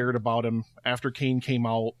 Nobody cared about him. After Kane came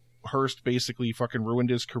out, Hearst basically fucking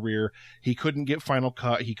ruined his career. He couldn't get Final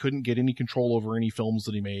Cut. He couldn't get any control over any films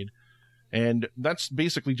that he made. And that's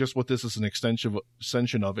basically just what this is an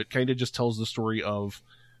extension of. It kind of just tells the story of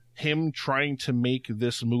him trying to make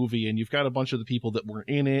this movie, and you've got a bunch of the people that were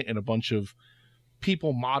in it and a bunch of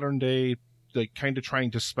people modern day, like, kind of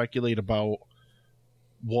trying to speculate about,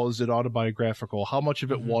 was it autobiographical? How much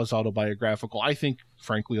of it was autobiographical? I think,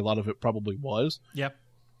 frankly, a lot of it probably was. Yep.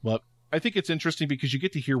 But I think it's interesting because you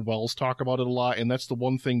get to hear Wells talk about it a lot, and that's the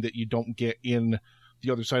one thing that you don't get in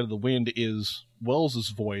The Other Side of the Wind is Wells's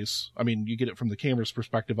voice. I mean, you get it from the camera's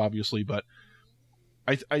perspective, obviously, but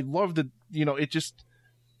I love that, you know, it just...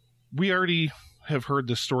 We already have heard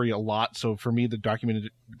this story a lot, so for me, the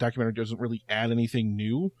documentary doesn't really add anything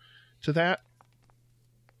new to that.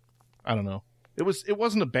 I don't know. It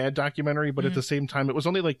wasn't a bad documentary, but at the same time, it was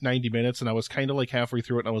only like 90 minutes, and I was kind of like halfway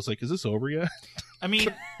through it, and I was like, is this over yet? I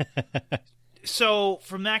mean, so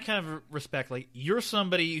from that kind of respect, like, you're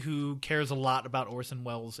somebody who cares a lot about Orson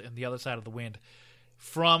Welles and The Other Side of the Wind.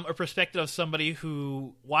 From a perspective of somebody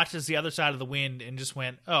who watches The Other Side of the Wind and just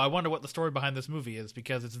went, oh, I wonder what the story behind this movie is,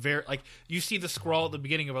 because it's very, like, you see the scroll at the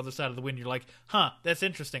beginning of Other Side of the Wind, you're like, huh, that's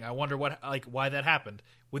interesting. I wonder why that happened.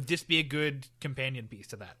 Would this be a good companion piece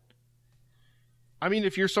to that? I mean,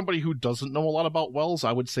 if you're somebody who doesn't know a lot about Wells,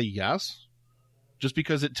 I would say yes. Just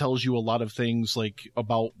because it tells you a lot of things, like,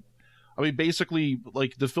 about... I mean, basically,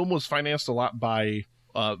 like, the film was financed a lot by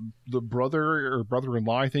the brother or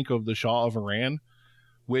brother-in-law, I think, of the Shah of Iran,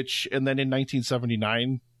 and then in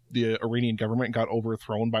 1979, the Iranian government got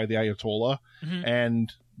overthrown by the Ayatollah,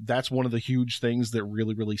 and that's one of the huge things that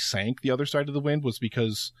really, really sank The Other Side of the Wind, was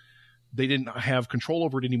because they didn't have control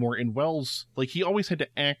over it anymore. In Wells, like, he always had to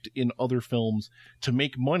act in other films to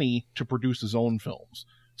make money to produce his own films.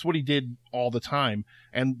 That's what he did all the time.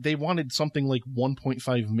 And they wanted something like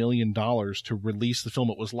 $1.5 million to release the film.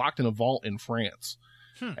 It was locked in a vault in France.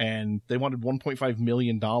 And they wanted $1.5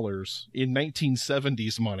 million in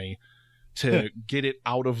 1970s money to get it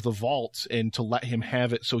out of the vault and to let him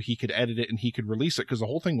have it so he could edit it and he could release it, because the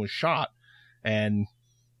whole thing was shot. And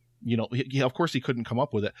you know, of course he couldn't come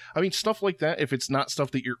up with it. I mean, stuff like that, if it's not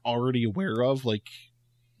stuff that you're already aware of, like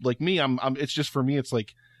me, it's just, for me, it's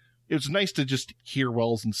like, it's nice to just hear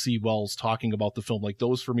Wells and see Wells talking about the film. Like,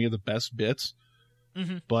 those for me are the best bits.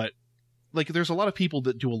 But like, there's a lot of people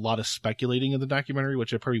that do a lot of speculating in the documentary,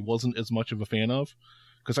 which I probably wasn't as much of a fan of,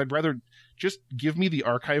 because I'd rather just give me the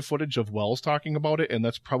archive footage of Wells talking about it, and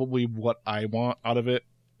that's probably what I want out of it,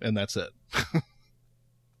 and that's it.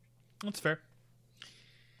 That's fair.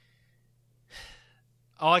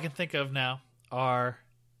 All I can think of now are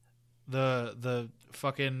the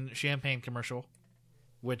fucking champagne commercial,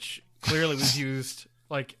 which clearly was used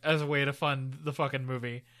like as a way to fund the fucking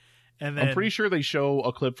movie. And then, I'm pretty sure they show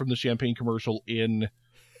a clip from the champagne commercial in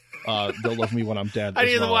They'll Love Me When I'm Dead. I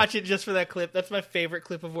need to watch it just for that clip. That's my favorite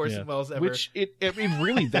clip of Orson Welles ever. Which, I mean,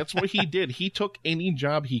 really, that's what he did. He took any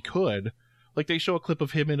job he could. Like, they show a clip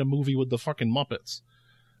of him in a movie with the fucking Muppets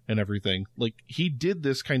and everything. Like, he did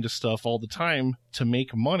this kind of stuff all the time to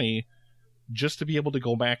make money, just to be able to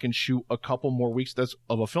go back and shoot a couple more weeks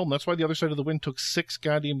of a film. That's why The Other Side of the Wind took 6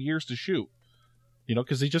 goddamn years to shoot. You know,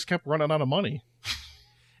 because they just kept running out of money.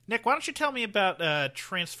 Nick, why don't you tell me about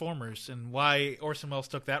Transformers and why Orson Welles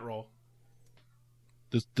took that role?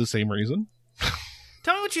 The same reason.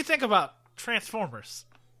 Tell me what you think about Transformers.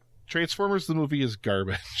 Transformers, the movie, is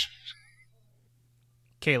garbage.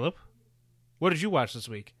 Caleb, what did you watch this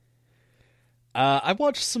week? I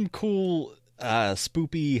watched some cool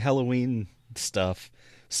spoopy Halloween stuff.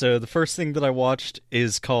 So the first thing that I watched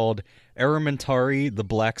is called Aramentari, the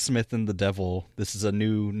Blacksmith and the Devil. This is a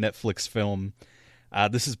new Netflix film.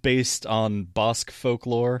 This is based on Basque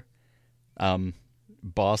folklore.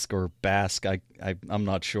 Basque or Basque, I'm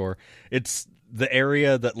not sure. It's the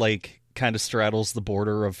area that, like, kind of straddles the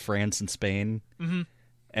border of France and Spain. Mm-hmm.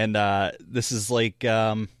 And this is like,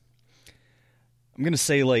 I'm going to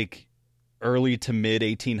say like early to mid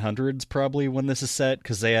 1800s probably when this is set,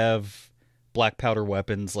 because they have black powder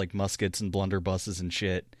weapons like muskets and blunderbusses and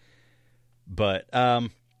shit. But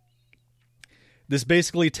this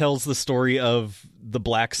basically tells the story of the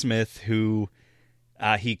blacksmith who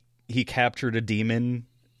he captured a demon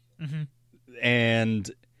and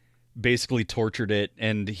basically tortured it,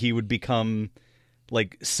 and he would become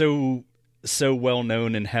like so well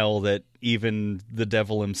known in hell that even the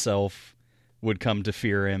devil himself would come to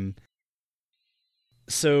fear him.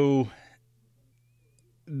 So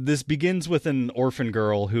this begins with an orphan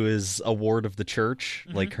girl who is a ward of the church.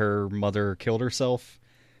 Like, her mother killed herself.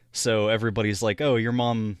 So everybody's like, oh, your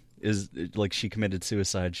mom is, like, she committed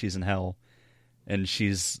suicide. She's in hell. And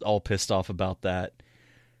she's all pissed off about that.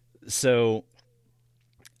 So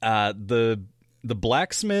the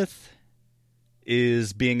blacksmith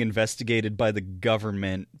is being investigated by the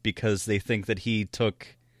government because they think that he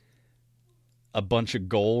took a bunch of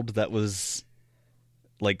gold that was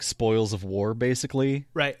like spoils of war, basically.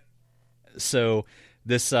 Right. So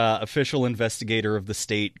this official investigator of the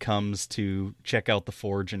state comes to check out the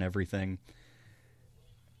forge and everything.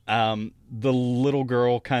 The little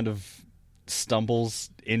girl kind of stumbles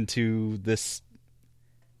into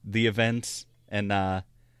the events and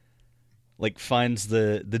like finds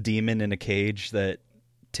the demon in a cage that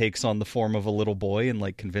takes on the form of a little boy and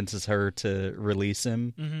like convinces her to release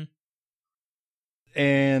him.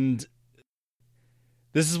 And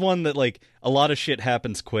This is one that, like, a lot of shit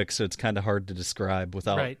happens quick, so it's kind of hard to describe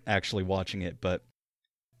without actually watching it. But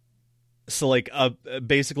so, like,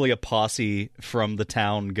 basically a posse from the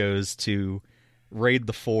town goes to raid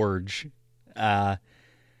the forge, and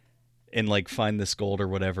like find this gold or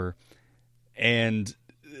whatever. And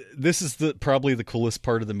this is probably the coolest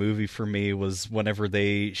part of the movie for me, was whenever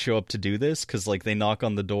they show up to do this, because like they knock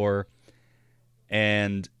on the door,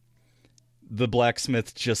 and the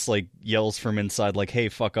blacksmith just like yells from inside, like, "Hey,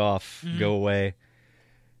 fuck off, go away."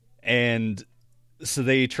 And so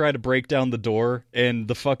they try to break down the door, and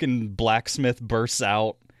the fucking blacksmith bursts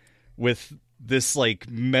out with this like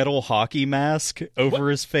metal hockey mask over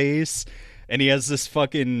his face, and he has this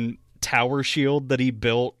fucking tower shield that he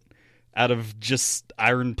built out of just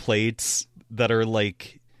iron plates that are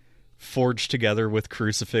like forged together with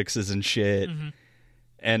crucifixes and shit,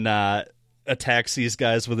 and attacks these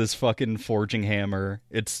guys with his fucking forging hammer.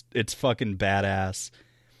 It's fucking badass.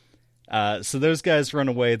 So those guys run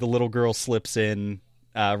away. The little girl slips in,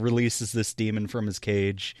 releases this demon from his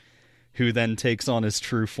cage, who then takes on his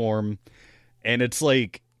true form. And it's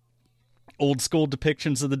like old school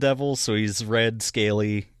depictions of the devil. So he's red,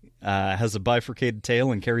 scaly, has a bifurcated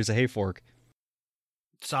tail, and carries a hay fork.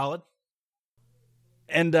 Solid.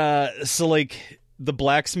 And so like the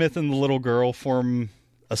blacksmith and the little girl form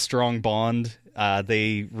a strong bond.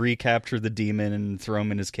 They recapture the demon and throw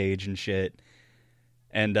him in his cage and shit.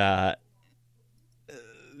 And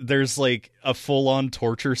there's like a full-on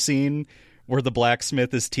torture scene where the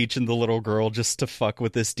blacksmith is teaching the little girl just to fuck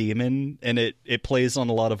with this demon, and it plays on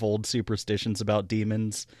a lot of old superstitions about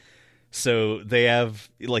demons. So they have,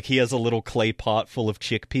 like, he has a little clay pot full of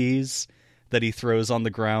chickpeas that he throws on the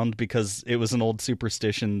ground, because it was an old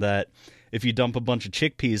superstition that if you dump a bunch of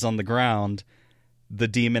chickpeas on the ground, the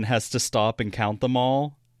demon has to stop and count them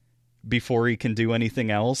all before he can do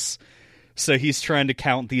anything else. So he's trying to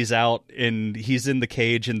count these out, and he's in the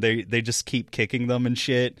cage, and they just keep kicking them and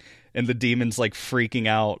shit. And the demon's like freaking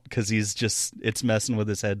out because it's messing with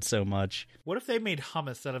his head so much. What if they made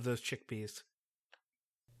hummus out of those chickpeas?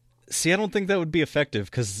 See, I don't think that would be effective,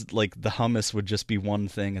 because like the hummus would just be one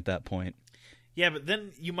thing at that point. Yeah, but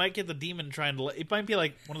then you might get the demon trying to... It might be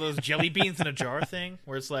like one of those jelly beans in a jar thing,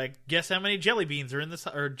 where it's like, guess how many jelly beans are in this...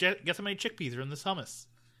 Or guess how many chickpeas are in this hummus.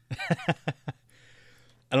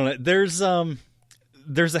 I don't know.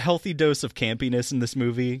 There's a healthy dose of campiness in this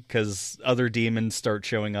movie, because other demons start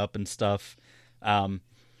showing up and stuff. Kind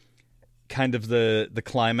of the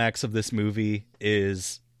climax of this movie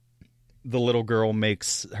is the little girl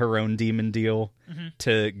makes her own demon deal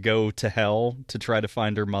to go to hell to try to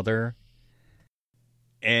find her mother.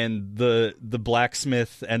 And the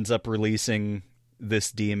blacksmith ends up releasing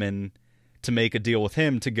this demon to make a deal with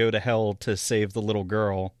him to go to hell to save the little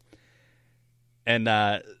girl. And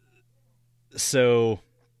so,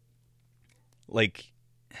 like,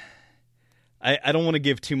 I don't want to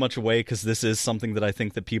give too much away, because this is something that I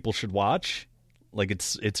think that people should watch. Like,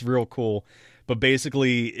 it's real cool. But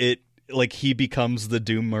basically, like, he becomes the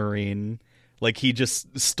Doom Marine. Like, he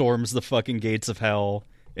just storms the fucking gates of hell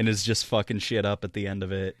and is just fucking shit up at the end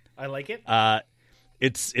of it. I like it.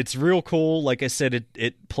 It's real cool. Like I said,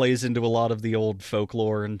 it plays into a lot of the old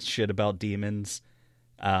folklore and shit about demons.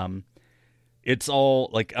 It's all,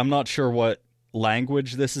 like, I'm not sure what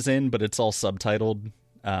language this is in, but it's all subtitled.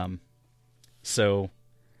 So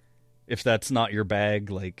if that's not your bag,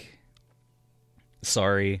 like,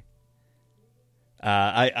 sorry.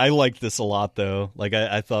 I liked this a lot, though. Like,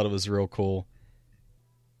 I thought it was real cool.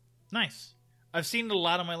 Nice. I've seen it a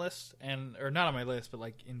lot on my list, or not on my list, but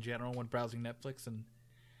like in general when browsing Netflix, and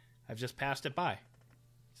I've just passed it by.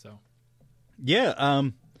 So, yeah,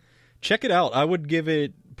 check it out. I would give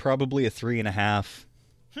it probably a 3.5.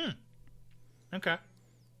 Okay.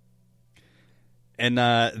 And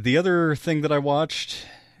the other thing that I watched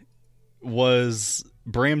was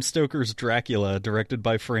Bram Stoker's Dracula, directed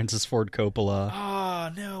by Francis Ford Coppola.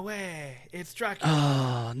 Oh, no way. It's Dracula.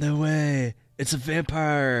 Oh, no way. It's a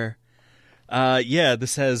vampire. Yeah,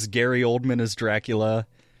 this has Gary Oldman as Dracula,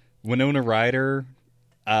 Winona Ryder,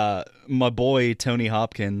 my boy Tony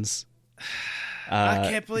Hopkins. I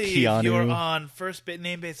can't believe Keanu. you're on first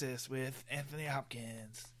name basis with Anthony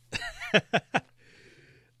Hopkins.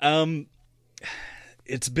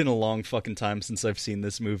 It's been a long fucking time since I've seen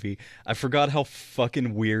this movie. I forgot how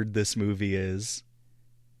fucking weird this movie is.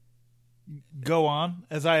 Go on,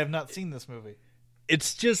 as I have not seen this movie.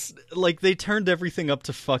 It's just, like, they turned everything up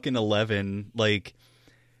to fucking 11. Like,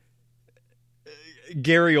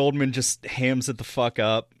 Gary Oldman just hams it the fuck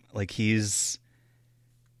up. Like, he's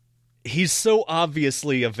so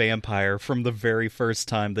obviously a vampire from the very first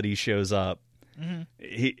time that he shows up.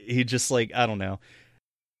 He just, like, I don't know.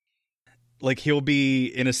 like he'll be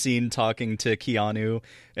in a scene talking to Keanu,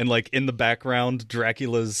 and like in the background,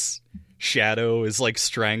 Dracula's shadow is like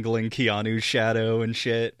strangling Keanu's shadow and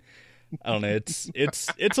shit. I don't know.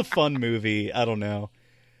 It's a fun movie. I don't know.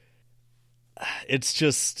 It's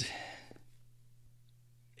just,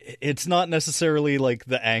 it's not necessarily like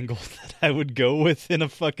the angle that I would go with in a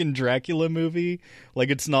fucking Dracula movie. Like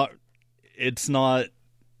it's not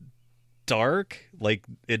dark. Like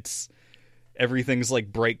everything's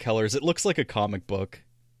like bright colors. It looks like a comic book.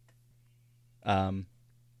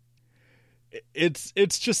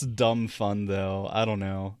 It's just dumb fun though. I don't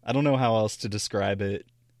know how else to describe it.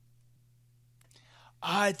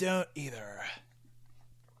 I don't either.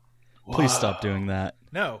 Please stop doing that.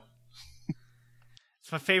 No.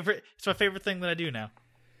 It's my favorite thing that I do now.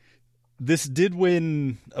 This did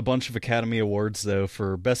win a bunch of Academy Awards though,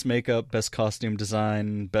 for best makeup, best costume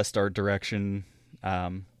design, best art direction.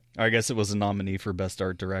 I guess it was a nominee for best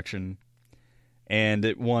art direction, and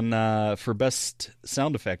it won for best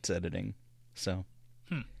sound effects editing. So,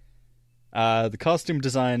 the costume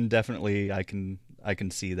design, definitely I can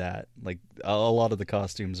see that. Like a lot of the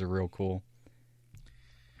costumes are real cool.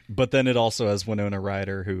 But then it also has Winona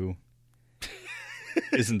Ryder, who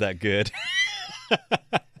isn't that good.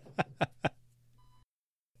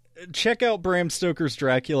 Check out Bram Stoker's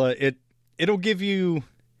Dracula. It'll give you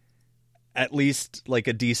at least like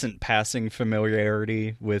a decent passing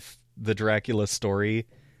familiarity with the Dracula story.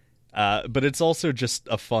 But it's also just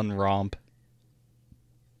a fun romp.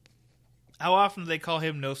 How often do they call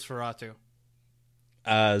him Nosferatu?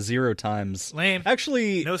 0 times. Lame.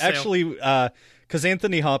 Actually, No sale. because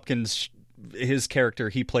Anthony Hopkins, his character,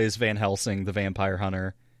 he plays Van Helsing, the vampire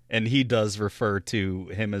hunter, and he does refer to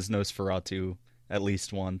him as Nosferatu at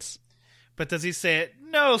least once. But does he say it,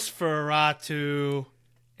 Nosferatu,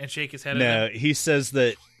 and shake his head No, at him? he says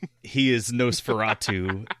that he is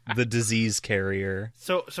Nosferatu, the disease carrier.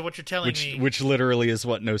 So what you're telling me... Which literally is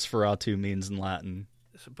what Nosferatu means in Latin.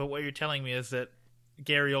 But what you're telling me is that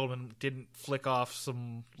Gary Oldman didn't flick off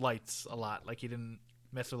some lights a lot. Like he didn't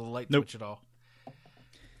mess with the light switch at all.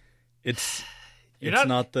 It's not-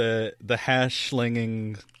 not the hash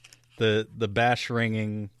slinging, the bash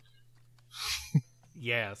ringing.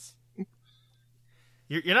 Yes.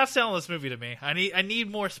 You're not selling this movie to me. I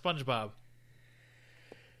need more SpongeBob.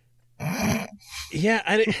 Yeah,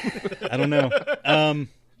 I don't know.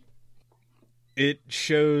 It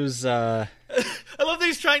shows. I love that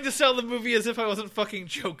he's trying to sell the movie as if I wasn't fucking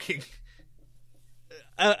joking.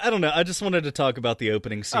 I don't know. I just wanted to talk about the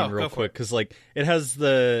opening scene real go for quick it. because like it has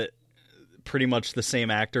pretty much the same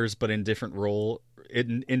actors but in different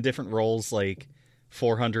different roles, like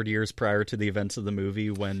 400 years prior to the events of the movie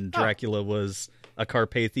when Dracula was a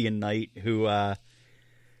Carpathian knight who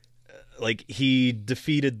like he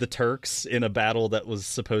defeated the Turks in a battle that was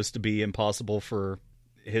supposed to be impossible for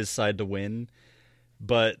his side to win,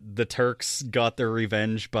 but the Turks got their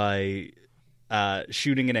revenge by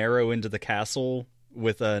shooting an arrow into the castle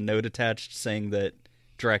with a note attached saying that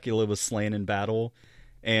Dracula was slain in battle,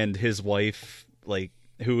 and his wife, like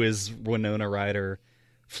who is Winona Ryder,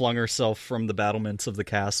 flung herself from the battlements of the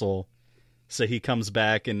castle. So he comes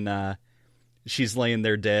back and she's laying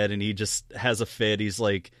there dead, and he just has a fit. He's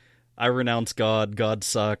like, I renounce God. God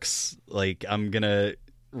sucks. Like, I'm gonna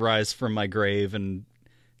rise from my grave and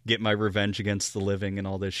get my revenge against the living and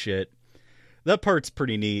all this shit. That part's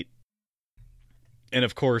pretty neat. And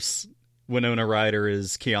of course, Winona Ryder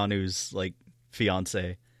is Keanu's like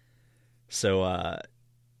fiance. So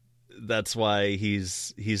that's why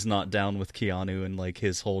he's not down with Keanu and like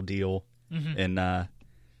his whole deal. Mm-hmm. And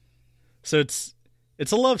so it's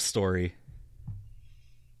a love story.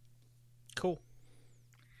 Cool.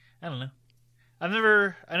 I don't know. I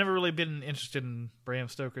never really been interested in Bram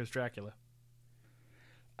Stoker's Dracula.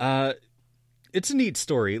 It's a neat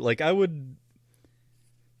story. Like I would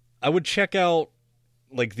check out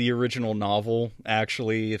like the original novel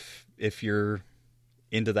actually if you're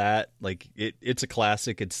into that. Like it's a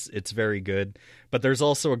classic. It's very good. But there's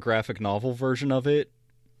also a graphic novel version of it.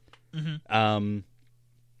 Mm-hmm.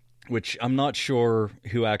 Which I'm not sure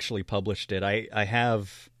who actually published it. I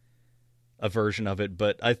have a version of it,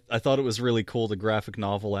 but I thought it was really cool, the graphic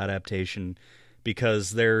novel adaptation, because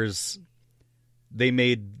they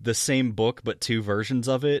made the same book but 2 versions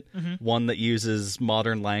of it. Mm-hmm. One that uses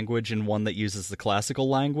modern language and one that uses the classical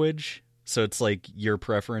language. So it's like your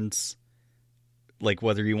preference, like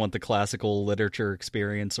whether you want the classical literature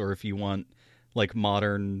experience or if you want like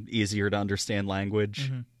modern, easier to understand language.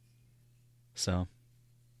 Mm-hmm. So.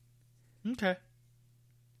 Okay.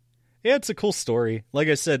 Yeah, it's a cool story. Like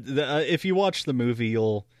I said, if you watch the movie,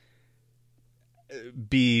 you'll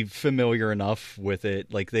be familiar enough with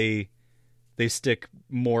it. Like they stick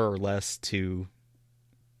more or less to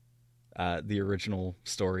the original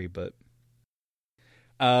story. But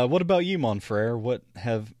what about you, Monfrere?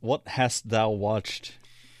 What hast thou watched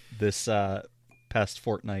this past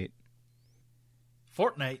fortnight?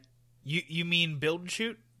 Fortnite? You mean build and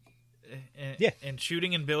shoot? Yeah. And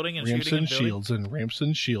shooting and building and Ramps shooting and and building? shields and ramps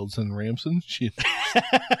and shields and ramps and shields.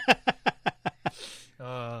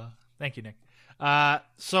 Thank you, Nick.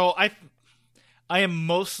 So I am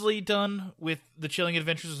mostly done with the Chilling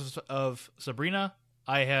Adventures of Sabrina.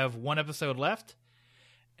 I have one episode left,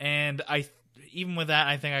 and even with that,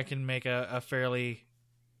 I think I can make a fairly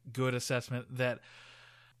good assessment that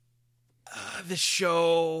this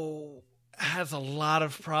show has a lot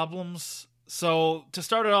of problems. So to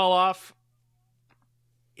start it all off,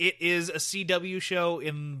 it is a CW show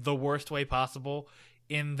in the worst way possible,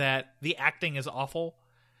 in that the acting is awful,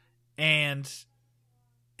 and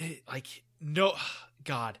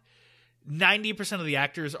 90% of the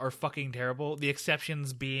actors are fucking terrible. The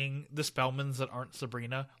exceptions being the Spellmans that aren't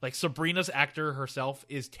Sabrina. Like, Sabrina's actor herself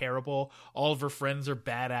is terrible. All of her friends are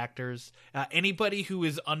bad actors. Anybody who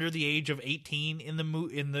is under the age of 18 in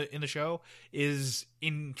the show is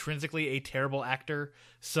intrinsically a terrible actor.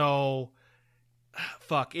 So,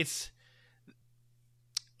 fuck, it's.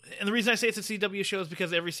 And the reason I say it's a CW show is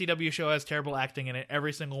because every CW show has terrible acting in it.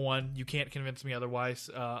 Every single one. You can't convince me otherwise.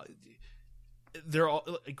 They're all,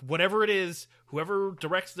 like, whatever it is, whoever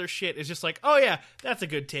directs their shit is just like, oh yeah, that's a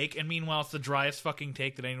good take. And meanwhile, it's the driest fucking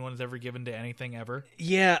take that anyone's ever given to anything ever.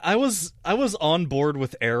 Yeah, I was on board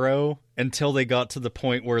with Arrow until they got to the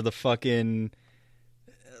point where the fucking,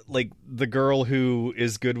 like, the girl who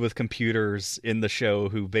is good with computers in the show,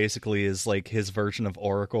 who basically is like his version of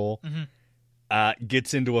Oracle,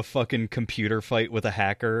 gets into a fucking computer fight with a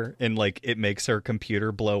hacker, and like it makes her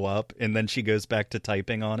computer blow up, and then she goes back to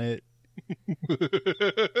typing on it.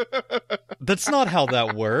 That's not how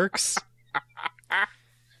that works.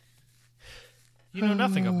 You know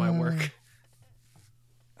nothing of my work.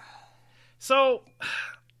 So,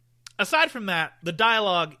 aside from that, the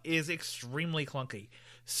dialogue is extremely clunky.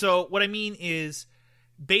 So, what I mean is,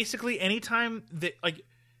 basically, anytime that, like,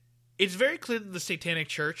 it's very clear that the Satanic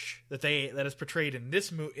Church that is portrayed in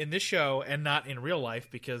this show and not in real life,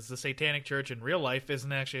 because the Satanic Church in real life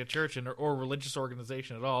isn't actually a church or religious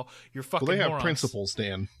organization at all. You're fucking Well, they have morons. principles,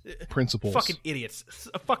 Dan. Principles. Fucking idiots.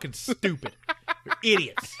 Fucking stupid. You're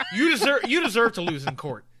idiots. You deserve to lose in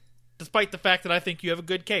court, despite the fact that I think you have a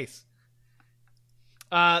good case.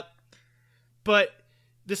 But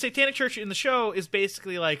the Satanic Church in the show is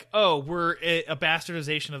basically like, oh, we're a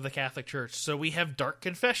bastardization of the Catholic Church, so we have dark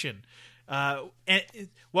confession. And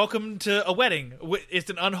welcome to a wedding. It's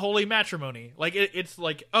an unholy matrimony. Like, it's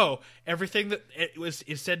like, oh, everything that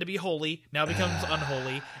is said to be holy now becomes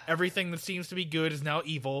unholy. Everything that seems to be good is now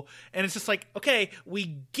evil. And it's just like, okay,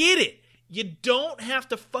 we get it. You don't have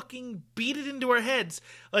to fucking beat it into our heads.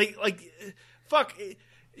 Fuck.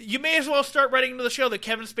 You may as well start writing into the show that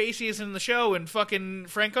Kevin Spacey is in the show and fucking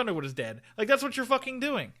Frank Underwood is dead. Like, that's what you're fucking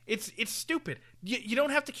doing. It's stupid. You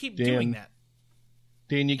don't have to keep doing that.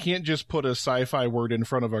 Dan, you can't just put a sci-fi word in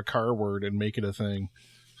front of a car word and make it a thing.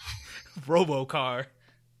 Robocar.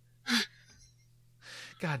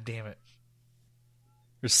 God damn it.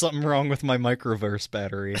 There's something wrong with my microverse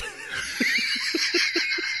battery.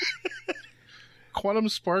 Quantum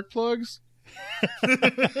spark plugs?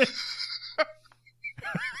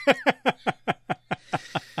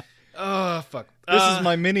 Oh, fuck. This is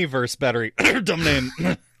my miniverse battery. Dumb name.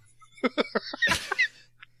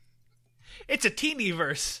 It's a teeny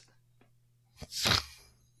verse.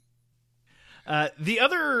 The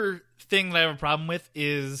other thing that I have a problem with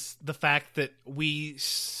is the fact that we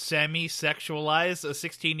semi-sexualize a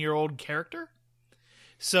 16-year-old character.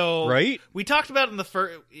 So, right? We talked about it in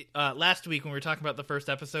the last week when we were talking about the first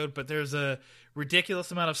episode, but there's a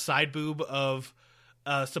ridiculous amount of side boob of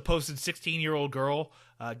a supposed 16-year-old girl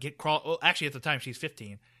actually, at the time, she's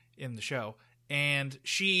 15 in the show. And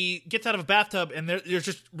she gets out of a bathtub, and there's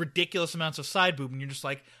just ridiculous amounts of side boob, and you're just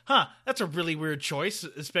like, huh, that's a really weird choice,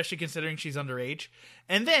 especially considering she's underage.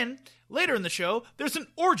 And then, later in the show, there's an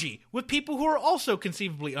orgy with people who are also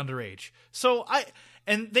conceivably underage.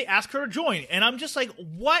 And they ask her to join, and I'm just like,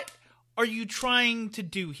 what are you trying to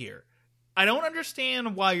do here? I don't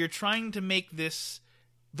understand why you're trying to make this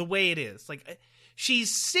the way it is. Like,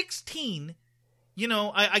 she's 16. You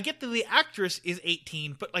know, I get that the actress is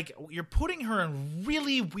 18, but, like, you're putting her in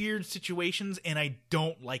really weird situations, and I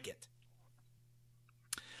don't like it.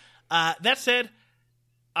 That said,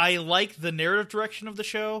 I like the narrative direction of the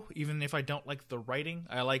show, even if I don't like the writing.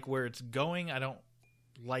 I like where it's going. I don't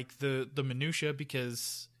like the minutia,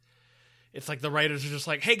 because it's like the writers are just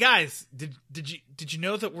like, hey guys, did you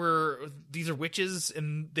know that these are witches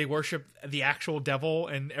and they worship the actual devil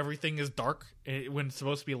and everything is dark when it's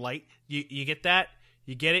supposed to be light? You get that?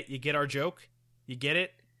 You get it? You get our joke? You get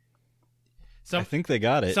it? I think they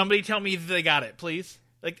got it. Somebody tell me they got it, please.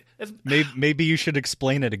 Like, maybe you should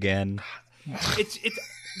explain it again. It's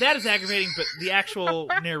that is aggravating, but the actual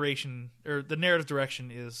narration or the narrative direction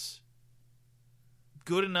is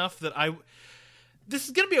good enough that this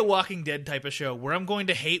is going to be a Walking Dead type of show where I'm going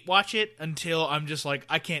to hate watch it until I'm just like,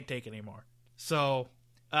 I can't take it anymore. So,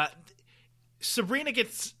 Sabrina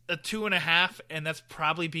gets a 2.5, and that's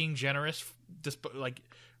probably being generous,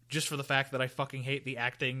 just for the fact that I fucking hate the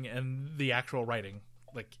acting and the actual writing.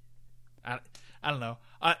 Like, I don't know.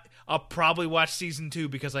 I'll probably watch season 2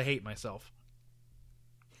 because I hate myself.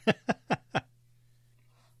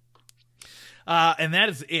 And that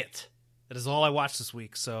is it. That is all I watched this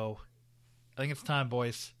week. So I think it's time,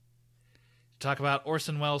 boys, to talk about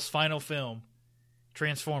Orson Welles' final film,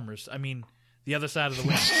 Transformers. I mean, The Other Side of the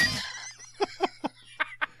Wind.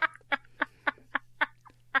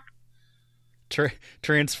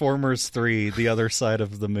 Transformers 3, The Other Side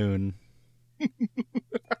of the Moon.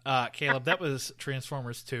 Caleb, that was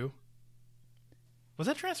Transformers 2. Was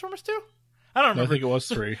that Transformers 2? I don't remember. I think it was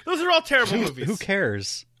 3. Those are all terrible movies. Who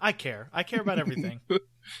cares? I care. I care about everything.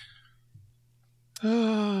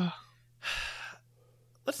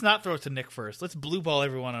 Let's not throw it to Nick first. Let's blue ball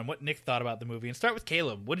everyone on what Nick thought about the movie. And start with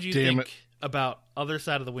Caleb. What did you think about Other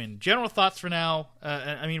Side of the Wind? General thoughts for now.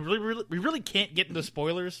 I mean, we really can't get into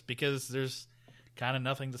spoilers because there's kind of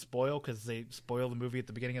nothing to spoil because they spoil the movie at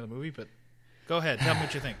the beginning of the movie. But go ahead. Tell me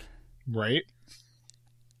what you think. Right?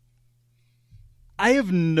 I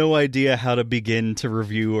have no idea how to begin to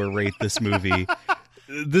review or rate this movie.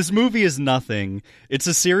 This movie is nothing. It's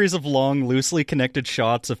a series of long, loosely connected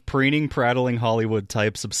shots of preening, prattling Hollywood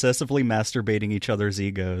types obsessively masturbating each other's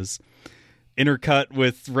egos, intercut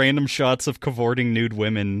with random shots of cavorting nude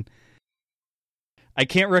women. I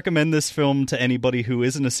can't recommend this film to anybody who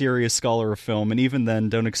isn't a serious scholar of film, and even then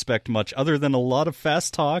don't expect much other than a lot of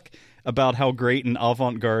fast talk about how great and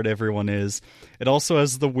avant-garde everyone is. It also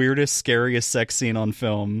has the weirdest, scariest sex scene on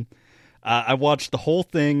film. I watched the whole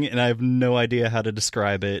thing, and I have no idea how to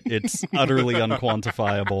describe it. It's utterly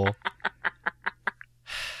unquantifiable.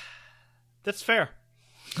 That's fair.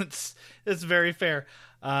 It's very fair.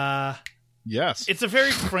 Yes. It's a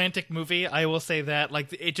very frantic movie, I will say that.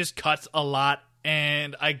 Like, it just cuts a lot,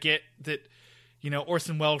 and I get that,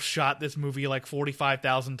 Orson Welles shot this movie like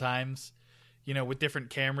 45,000 times, with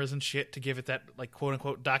different cameras and shit to give it that, like,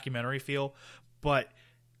 quote-unquote documentary feel. But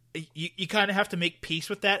you kind of have to make peace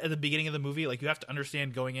with that at the beginning of the movie. Like, you have to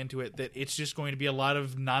understand going into it that it's just going to be a lot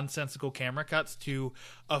of nonsensical camera cuts to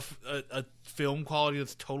a film quality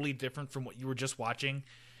that's totally different from what you were just watching,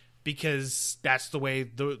 because that's the way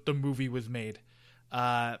the movie was made.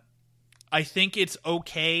 I think it's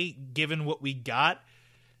okay given what we got,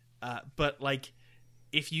 but like,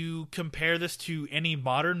 if you compare this to any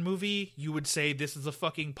modern movie, you would say this is a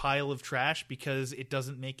fucking pile of trash because it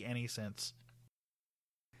doesn't make any sense.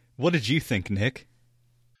 What did you think, Nick?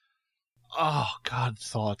 Oh, God,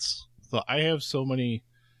 thoughts. I have so many.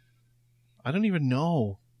 I don't even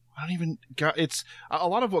know. It's a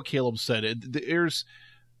lot of what Caleb said. There's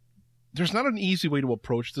not an easy way to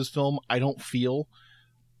approach this film, I don't feel,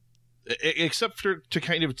 except to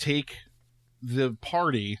kind of take the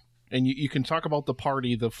party, and you can talk about the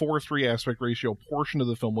party, the 4:3 aspect ratio portion of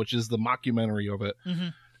the film, which is the mockumentary of it,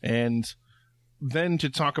 and then to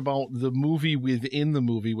talk about the movie within the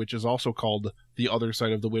movie, which is also called The Other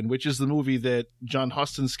Side of the Wind, which is the movie that John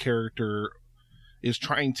Huston's character is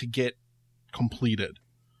trying to get completed.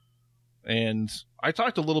 And I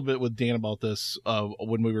talked a little bit with Dan about this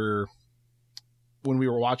when we were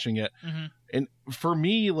watching it. And for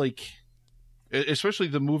me, like, especially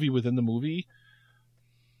the movie within the movie,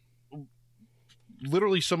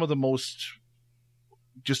 literally some of the most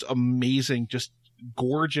just amazing, just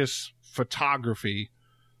gorgeous photography,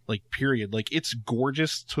 like, period. Like, it's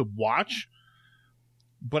gorgeous to watch,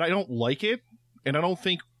 but I don't like it, and I don't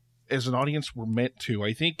think as an audience we're meant to.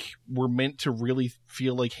 I think we're meant to really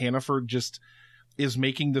feel like Hannaford just is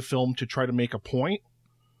making the film to try to make a point,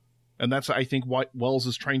 and that's, I think, what Wells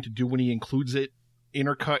is trying to do when he includes it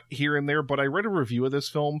intercut here and there. But I read a review of this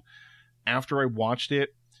film after I watched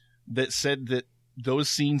it that said that those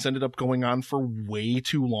scenes ended up going on for way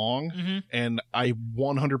too long, and I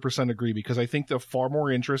 100% agree, because I think the far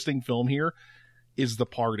more interesting film here is the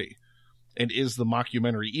party and is the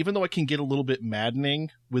mockumentary, even though it can get a little bit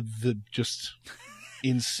maddening with the just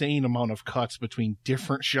insane amount of cuts between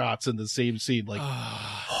different shots in the same scene. Like,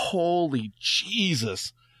 holy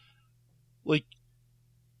Jesus. like,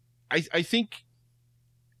 I think,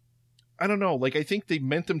 I don't know, like, I think they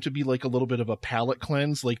meant them to be like a little bit of a palate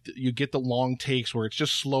cleanse. Like, you get the long takes where it's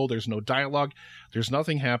just slow, there's no dialogue, there's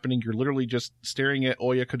nothing happening, you're literally just staring at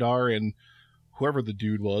Oya Kadar and whoever the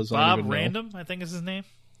dude was. Bob Random, I think is his name.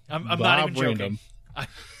 I'm not even joking.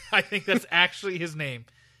 I think that's actually his name.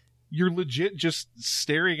 You're legit just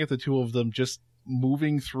staring at the two of them, just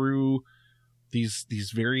moving through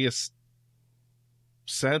these various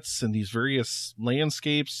sets and these various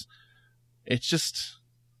landscapes. It's just...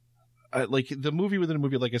 like the movie within a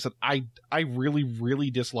movie, like I said, I really, really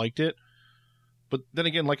disliked it. But then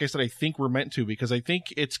again, like I said, I think we're meant to, because I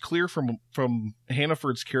think it's clear from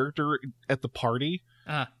Hannaford's character at the party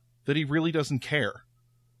that he really doesn't care.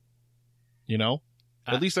 You know?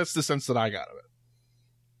 At least that's the sense that I got of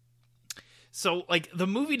it. So, like, the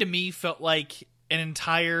movie to me felt like an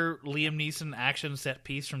entire Liam Neeson action set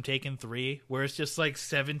piece from Taken 3, where it's just like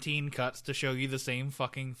 17 cuts to show you the same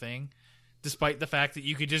fucking thing. Despite the fact that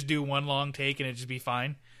you could just do one long take and it'd just be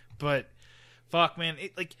fine. But, fuck, man.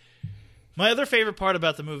 My other favorite part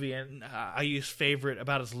about the movie, and I use favorite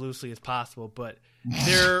about as loosely as possible, but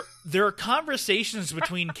there are conversations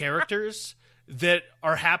between characters that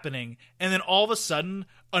are happening, and then all of a sudden,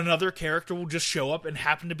 another character will just show up and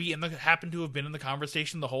happen to have been in the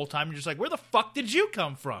conversation the whole time. You're just like, where the fuck did you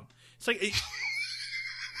come from? It's like...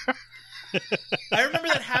 I remember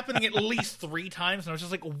that happening at least 3 times, and I was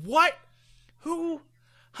just like, what? Who?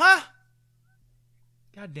 Huh?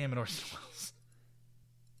 God damn it, Orson Welles.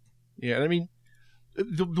 Yeah, I mean,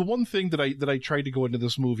 the one thing that I tried to go into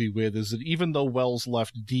this movie with is that even though Welles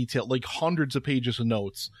left detail, like hundreds of pages of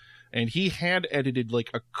notes, and he had edited like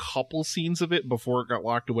a couple scenes of it before it got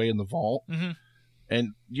locked away in the vault,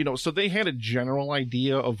 and, you know, so they had a general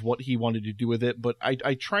idea of what he wanted to do with it, but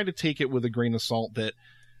I try to take it with a grain of salt that,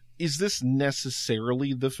 is this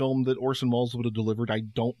necessarily the film that Orson Welles would have delivered? I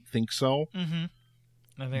don't think so. Mm-hmm.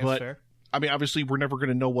 I think that's fair. I mean, obviously, we're never going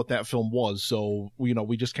to know what that film was, so, you know,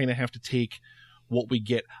 we just kind of have to take what we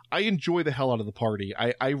get. I enjoy the hell out of the party.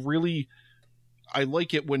 I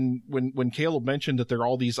like it when Caleb mentioned that they're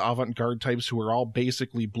all these avant-garde types who are all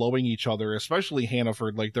basically blowing each other, especially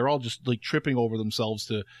Hannaford. Like, they're all just, like, tripping over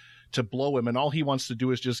themselves to blow him, and all he wants to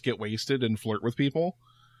do is just get wasted and flirt with people.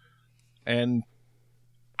 And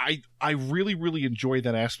I really, really enjoy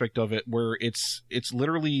that aspect of it, where it's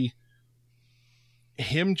literally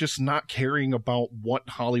him just not caring about what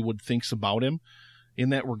Hollywood thinks about him. In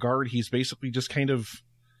that regard, he's basically just kind of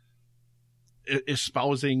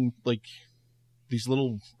espousing, like, these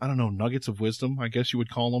little, I don't know, nuggets of wisdom, I guess you would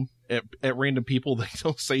call them, at random people that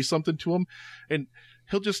don't say something to him. And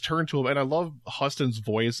he'll just turn to him, and I love Huston's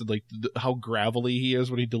voice, and like how gravelly he is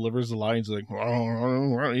when he delivers the lines. Like,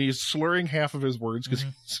 he's slurring half of his words because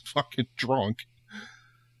he's fucking drunk.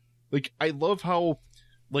 Like, I love how,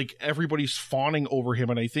 like, everybody's fawning over him,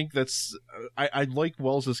 and I think that's I like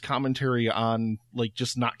Wells's commentary on, like,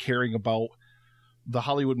 just not caring about the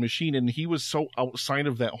Hollywood machine, and he was so outside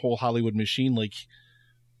of that whole Hollywood machine. Like,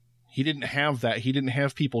 he didn't have that. He didn't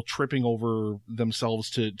have people tripping over themselves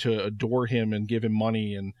to adore him and give him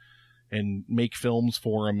money and make films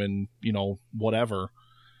for him and, you know, whatever.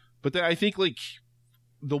 But then I think, like,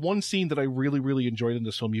 the one scene that I really, really enjoyed in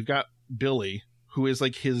this film, you've got Billy, who is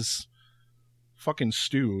like his fucking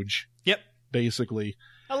stooge. Yep. Basically.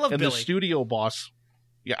 I love Billy. And the studio boss.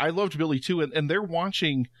 Yeah, I loved Billy too. And they're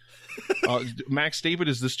watching, Max David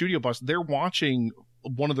is the studio boss. They're watching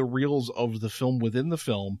one of the reels of the film within the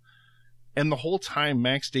film. And the whole time,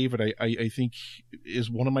 Max David, I think, is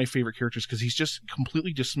one of my favorite characters, because he's just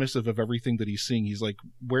completely dismissive of everything that he's seeing. He's like,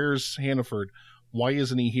 where's Hannaford? Why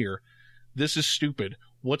isn't he here? This is stupid.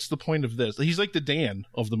 What's the point of this? He's like the Dan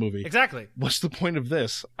of the movie. Exactly. What's the point of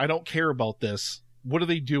this? I don't care about this. What are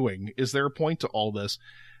they doing? Is there a point to all this?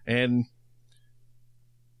 And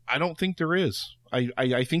I don't think there is.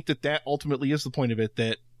 I think that ultimately is the point of it,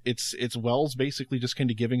 that it's Welles basically just kind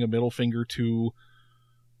of giving a middle finger to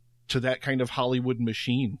that kind of Hollywood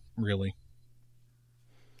machine, really.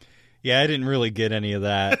 Yeah, I didn't really get any of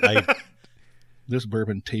that. This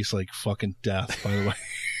bourbon tastes like fucking death, by the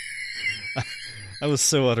way. I was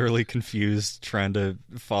so utterly confused trying to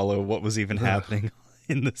follow what was even happening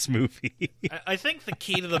in this movie. I think the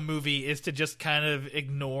key to the movie is to just kind of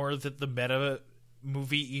ignore that the meta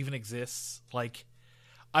movie even exists. Like,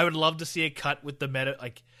 I would love to see a cut with the meta.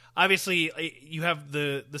 Like, obviously, you have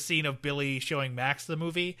the scene of Billy showing Max the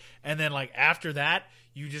movie, and then, like, after that,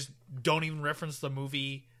 you just don't even reference the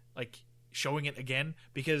movie, like, showing it again,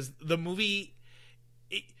 because the movie...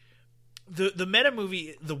 the meta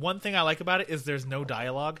movie, the one thing I like about it is there's no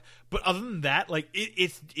dialogue. But other than that, like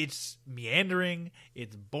it's meandering,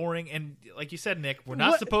 it's boring, and like you said, Nick, we're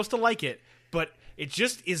not supposed to like it, but it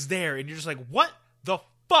just is there, and you're just like, what the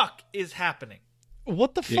fuck is happening?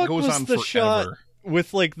 What the fuck was the forever. shot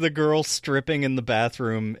with like the girl stripping in the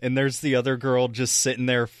bathroom, and there's the other girl just sitting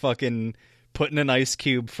there fucking putting an ice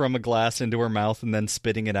cube from a glass into her mouth and then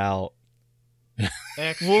spitting it out?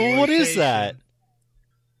 Well, what is that?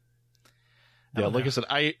 Yeah, like I said,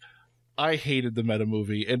 I hated the meta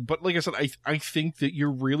movie, but like I said, I think that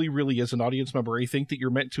you're really as an audience member, I think that you're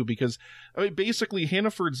meant to, because I mean, basically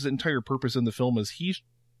Hannaford's entire purpose in the film is he's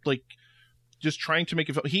like just trying to make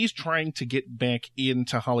a film. He's trying to get back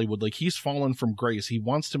into Hollywood. Like, he's fallen from grace. He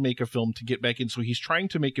wants to make a film to get back in, so he's trying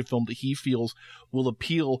to make a film that he feels will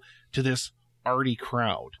appeal to this arty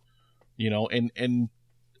crowd, you know, and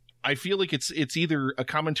I feel like it's either a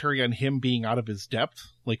commentary on him being out of his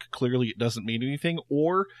depth, like clearly it doesn't mean anything,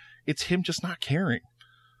 or it's him just not caring.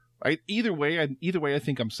 Either way, I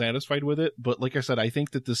think I'm satisfied with it. But like I said, I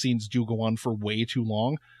think that the scenes do go on for way too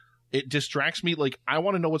long. It distracts me. Like, I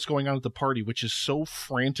want to know what's going on at the party, which is so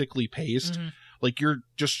frantically paced. Mm-hmm. Like, you're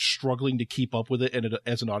just struggling to keep up with it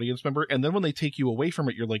as an audience member. And then when they take you away from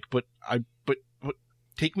it, you're like, but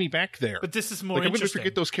take me back there. But this is more like, I'm interesting. going to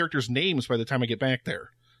forget those characters' names by the time I get back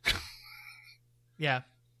there. Yeah.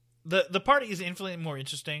 The party is infinitely more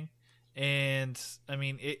interesting. And, I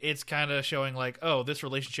mean, it's kind of showing, like, oh, this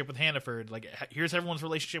relationship with Hannaford. Like, here's everyone's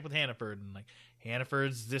relationship with Hannaford. And, like,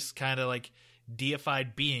 Hannaford's this kind of, like,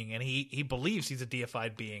 deified being. And he believes he's a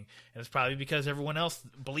deified being. And it's probably because everyone else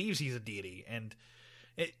believes he's a deity. And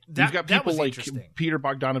you've got people like Peter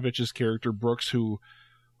Bogdanovich's character, Brooks, who,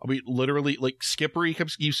 I mean, literally, like, Skipper, he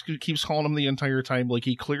keeps calling him the entire time. Like,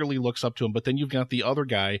 he clearly looks up to him. But then you've got the other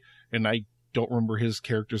guy, and I don't remember his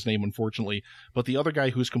character's name, unfortunately, but the other guy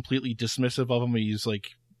who's completely dismissive of him. He's like,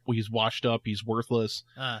 well, he's washed up, he's worthless,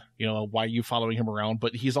 you know, why are you following him around?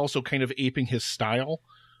 But he's also kind of aping his style,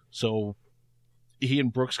 so he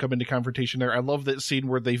and Brooks come into confrontation there. I love that scene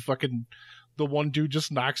where the one dude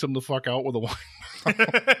just knocks him the fuck out with a wine.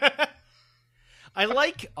 I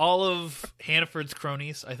like all of Hannaford's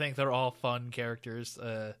cronies. I think they're all fun characters.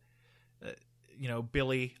 You know,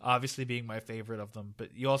 Billy obviously being my favorite of them,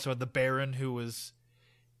 but you also had the Baron, who was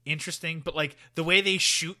interesting, but like the way they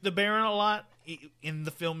shoot the Baron a lot in the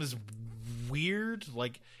film is weird.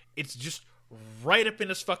 Like, it's just right up in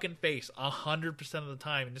his fucking face 100% of the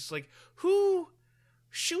time, and it's like, who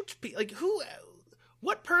shoots people? Like,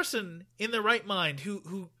 what person in their right mind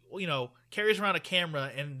who you know, carries around a camera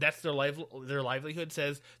and that's their livelihood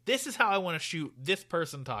says, this is how I want to shoot this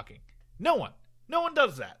person talking? No one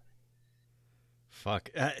does that. Fuck.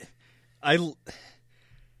 I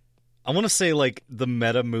want to say, like, the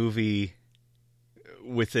meta movie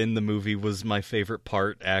within the movie was my favorite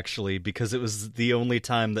part, actually, because it was the only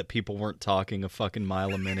time that people weren't talking a fucking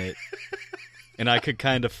mile a minute. And I could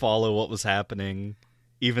kind of follow what was happening,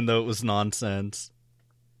 even though it was nonsense.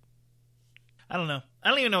 I don't know. I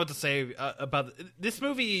don't even know what to say about this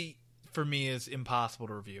movie. For me, is impossible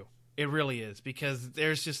to review. It really is, because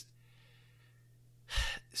there's just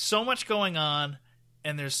so much going on,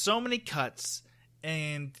 and there's so many cuts,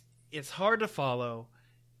 and it's hard to follow,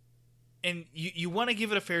 and you want to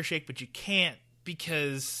give it a fair shake, but you can't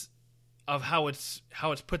because of how it's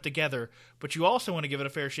put together. But you also want to give it a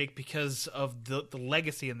fair shake because of the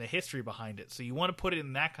legacy and the history behind it. So you want to put it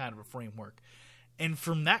in that kind of a framework. And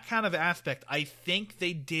from that kind of aspect, I think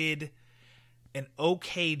they did an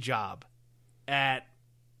okay job at,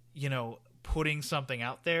 you know, putting something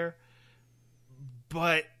out there.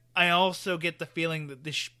 But I also get the feeling that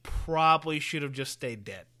this probably should have just stayed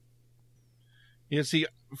dead. Yeah, see,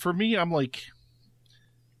 for me, I'm like,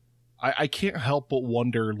 I can't help but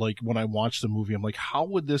wonder, like, when I watch the movie, I'm like, how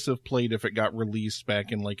would this have played if it got released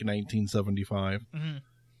back in, like, 1975? Mm-hmm.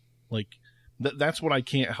 Like, that's what I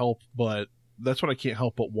can't help but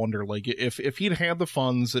wonder. Like, if he'd had the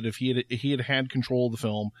funds, and if he had control of the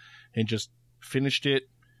film and just finished it,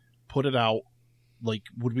 put it out, like,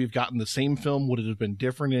 would we have gotten the same film? Would it have been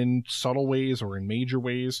different in subtle ways or in major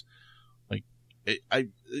ways? Like,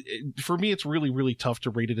 for me, it's really, really tough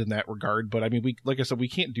to rate it in that regard. But I mean, like I said, we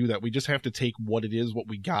can't do that. We just have to take what it is, what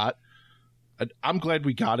we got. I'm glad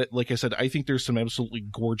we got it. Like I said, I think there's some absolutely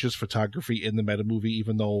gorgeous photography in the meta movie,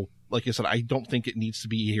 even though, like I said, I don't think it needs to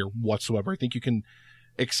be here whatsoever. I think you can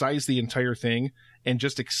excise the entire thing and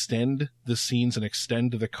just extend the scenes and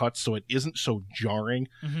extend the cuts so it isn't so jarring.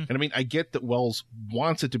 And I mean, I get that Wells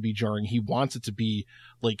wants it to be jarring. He wants it to be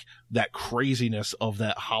like that craziness of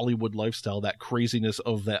that Hollywood lifestyle, that craziness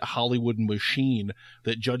of that Hollywood machine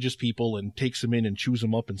that judges people and takes them in and chews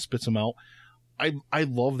them up and spits them out. I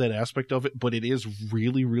love that aspect of it, but it is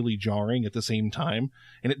really, really jarring at the same time.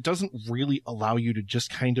 And it doesn't really allow you to just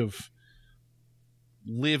kind of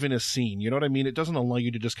live in a scene. You know what I mean? It doesn't allow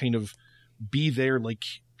you to just kind of be there like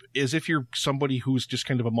as if you're somebody who's just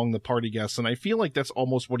kind of among the party guests. And I feel like that's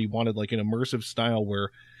almost what he wanted, like an immersive style where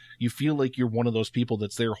you feel like you're one of those people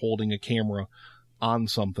that's there holding a camera on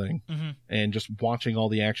something and just watching all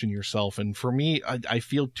the action yourself. And for me, I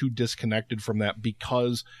feel too disconnected from that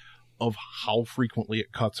because of how frequently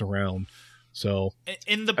it cuts around. So,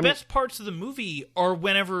 and the best parts of the movie are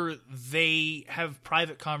whenever they have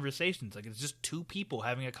private conversations. Like, it's just two people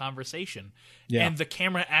having a conversation, and the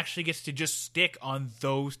camera actually gets to just stick on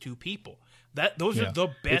those two people. Those are the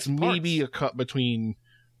best. It's maybe a cut between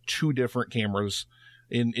two different cameras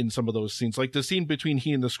in some of those scenes. Like the scene between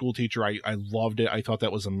he and the school teacher, I loved it. I thought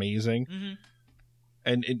that was amazing.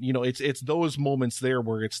 And you know, it's those moments there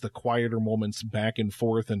where it's the quieter moments back and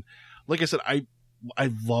forth. And like I said,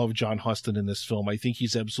 I love John Huston in this film. I think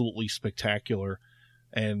he's absolutely spectacular.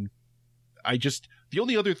 And the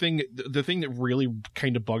only other thing, the thing that really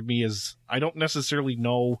kind of bugged me is I don't necessarily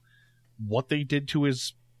know what they did to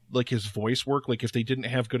his voice work, like if they didn't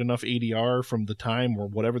have good enough ADR from the time or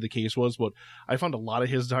whatever the case was, but I found a lot of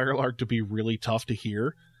his dialogue to be really tough to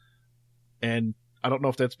hear. And I don't know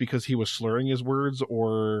if that's because he was slurring his words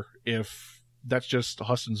or if that's just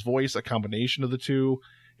Huston's voice, a combination of the two.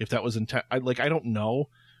 If that was I don't know,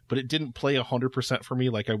 but it didn't play 100% for me.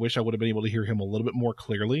 Like I wish I would have been able to hear him a little bit more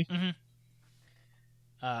clearly.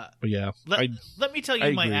 But yeah, let me tell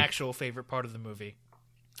you my actual favorite part of the movie.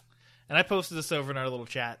 And I posted this over in our little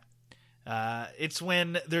chat. It's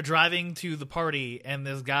when they're driving to the party and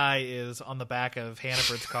this guy is on the back of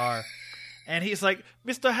Hannaford's car. And he's like,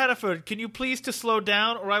 Mr. Hannaford, can you please to slow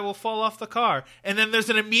down or I will fall off the car? And then there's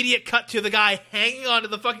an immediate cut to the guy hanging onto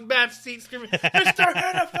the fucking back seat screaming, Mr.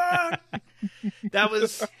 Hannaford!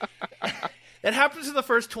 That happens in the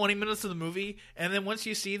first 20 minutes of the movie. And then once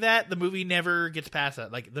you see that, the movie never gets past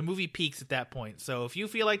that. Like, the movie peaks at that point. So if you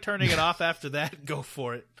feel like turning it off after that, go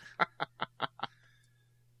for it.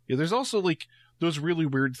 Yeah, there's also like those really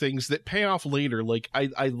weird things that pay off later. Like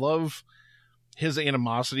I love his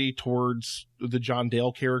animosity towards the John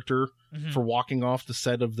Dale character for walking off the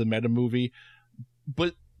set of the meta movie.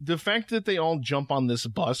 But the fact that they all jump on this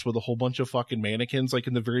bus with a whole bunch of fucking mannequins, like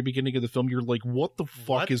in the very beginning of the film, you're like, what the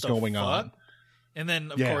fuck is going on? And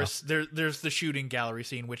then, of course, there's the shooting gallery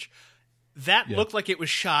scene, which looked like it was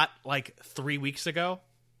shot like 3 weeks ago.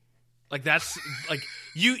 Like that's like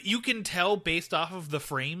you can tell based off of the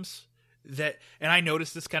frames that, and I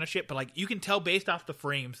noticed this kind of shit, but like you can tell based off the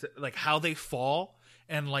frames that, like how they fall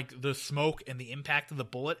and like the smoke and the impact of the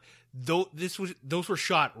bullet. Those were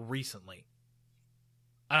shot recently.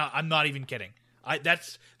 I'm not even kidding.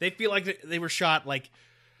 They feel like they were shot like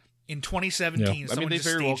in 2017. Yeah. I mean, they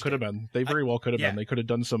very well could have been. They very well could have been. They could have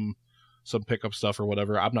done some pickup stuff or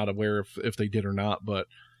whatever. I'm not aware if they did or not, but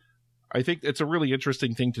I think it's a really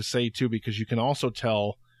interesting thing to say too, because you can also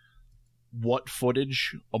tell what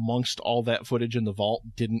footage amongst all that footage in the vault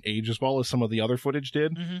didn't age as well as some of the other footage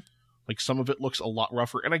did. Like some of it looks a lot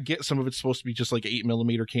rougher, and I get some of it's supposed to be just like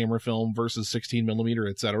 8mm camera film versus 16mm,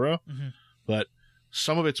 etc. But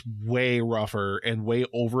some of it's way rougher and way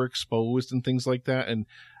overexposed and things like that. And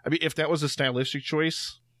I mean, if that was a stylistic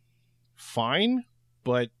choice, fine,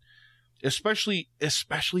 but especially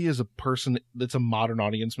as a person that's a modern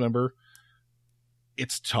audience member,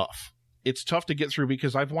 it's tough. It's tough to get through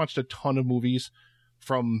because I've watched a ton of movies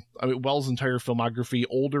from Wells' entire filmography,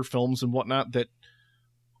 older films and whatnot that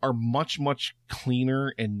are much, much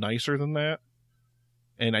cleaner and nicer than that.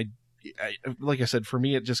 And I like I said, for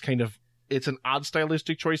me, it just kind of, it's an odd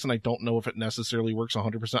stylistic choice, and I don't know if it necessarily works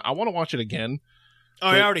 100%. I want to watch it again. Oh,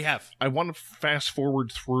 I already have. I want to fast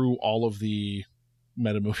forward through all of the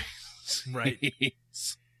meta movies. Right.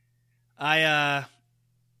 I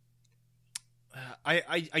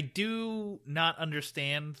do not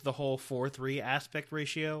understand the whole 4:3 aspect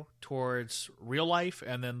ratio towards real life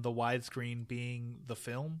and then the widescreen being the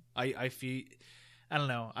film. I feel, I don't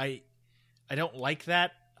know. I don't like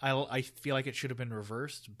that. I feel like it should have been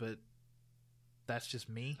reversed, but that's just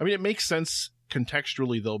me. I mean, it makes sense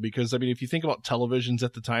contextually though, because I mean, if you think about televisions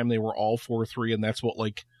at the time, they were all 4:3, and that's what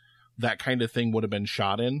like that kind of thing would have been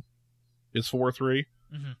shot in, is 4:3.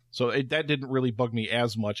 So that didn't really bug me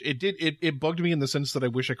as much. It bugged me in the sense that I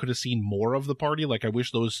wish I could have seen more of the party. Like, I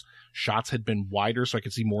wish those shots had been wider so I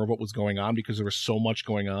could see more of what was going on, because there was so much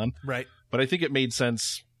going on. Right. But I think it made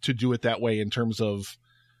sense to do it that way in terms of,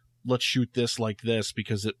 let's shoot this like this,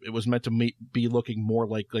 because it was meant to be looking more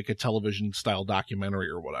like a television style documentary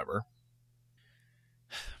or whatever.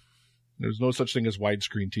 There's no such thing as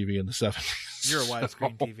widescreen TV in the 70s. You're a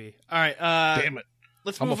widescreen TV. All right. Damn it.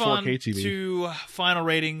 Let's I'm move a 4K on TV. to final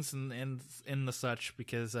ratings and the such,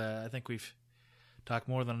 because I think we've talked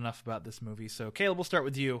more than enough about this movie. So, Caleb, we'll start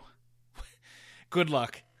with you. Good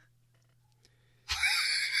luck.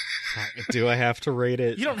 Do I have to rate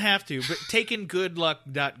it? You don't have to, but take in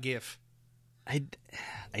goodluck.gif.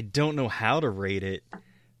 I don't know how to rate it.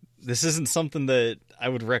 This isn't something that I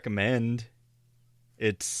would recommend.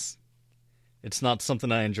 It's not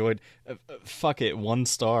something I enjoyed. Fuck it, 1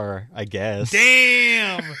 star, I guess.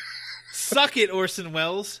 Damn! Suck it, Orson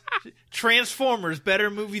Welles. Transformers, better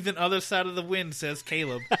movie than Other Side of the Wind, says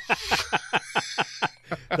Caleb.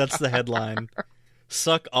 That's the headline.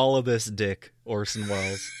 Suck all of this dick, Orson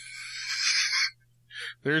Welles.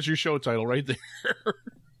 There's your show title right there.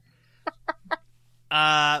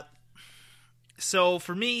 So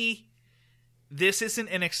for me, this isn't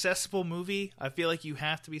an accessible movie. I feel like you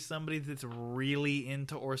have to be somebody that's really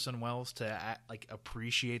into Orson Welles to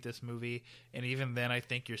appreciate this movie, and even then, I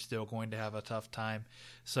think you're still going to have a tough time.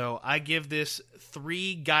 So I give this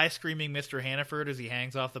 3 guy screaming Mr. Hannaford as he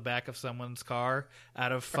hangs off the back of someone's car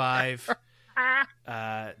out of 5. 5.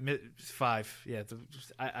 Yeah,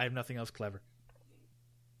 I have nothing else clever.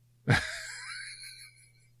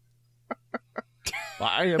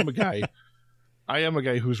 I am a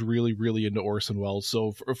guy who's really, really into Orson Welles.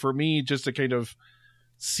 So for me, just to kind of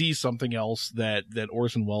see something else that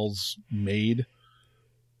Orson Welles made,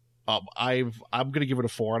 I'm going to give it a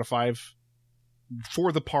 4 out of 5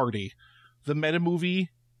 for the party. The meta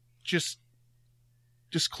movie, just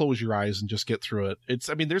close your eyes and just get through it.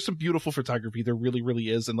 There's some beautiful photography. There really, really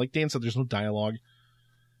is. And like Dan said, there's no dialogue,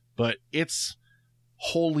 but it's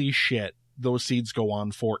holy shit. Those scenes go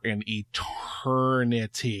on for an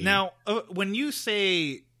eternity. Now, when you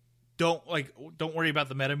say don't worry about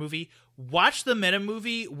the meta movie, watch the meta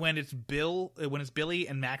movie when it's Billy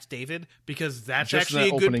and Max David, because that's just actually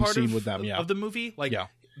a good part scene with them, of the movie. Like, yeah.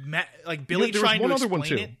 Billy trying to explain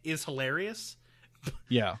too. it is hilarious.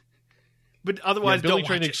 Yeah. But otherwise, Billy don't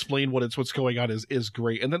trying watch to explain what's going on is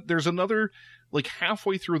great. And then there's another, like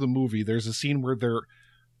halfway through the movie, there's a scene where they're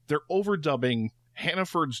overdubbing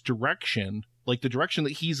Hannaford's direction, like the direction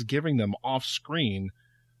that he's giving them off screen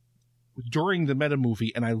during the meta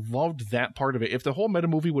movie, and I loved that part of it. If the whole meta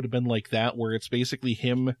movie would have been like that, where it's basically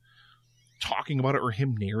him talking about it or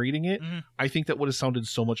him narrating it, I think that would have sounded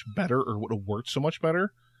so much better, or would have worked so much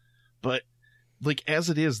better. But like as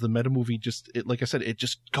it is, the meta movie like I said, it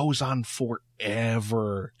just goes on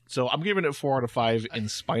forever. So I'm giving it 4 out of 5 in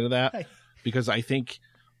spite of that, because I think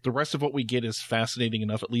the rest of what we get is fascinating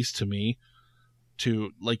enough, at least to me,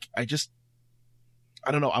 to like, I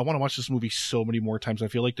don't know. I want to watch this movie so many more times. I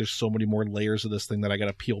feel like there's so many more layers of this thing that I got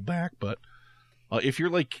to peel back. But if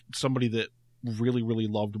you're like somebody that really, really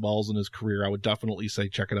loved Welles in his career, I would definitely say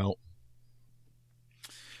check it out.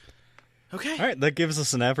 Okay. All right, that gives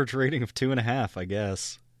us an average rating of 2.5, I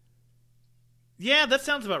guess. Yeah, that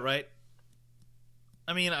sounds about right.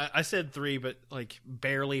 I mean, I said 3, but like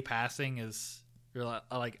barely passing is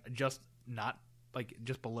like just not. Like,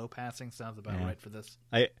 just below passing sounds about right for this.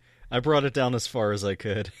 I brought it down as far as I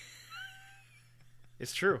could.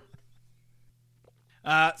 It's true.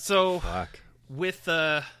 So, Fuck. With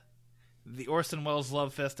the Orson Welles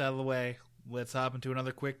Love Fest out of the way, let's hop into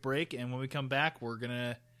another quick break. And when we come back, we're going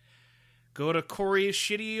to go to Corey's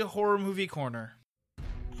Shitty Horror Movie Corner.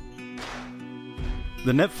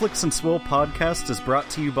 The Netflix and Swill podcast is brought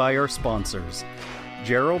to you by our sponsors.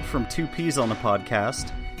 Gerald from 2 Peas on a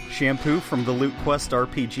Podcast, Shampoo from the Loot Quest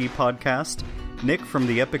RPG podcast, Nick from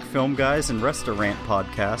the Epic Film Guys and Restaurant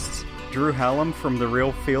podcasts, Drew Hallam from the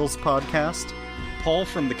Real Feels podcast, Paul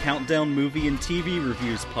from the Countdown Movie and TV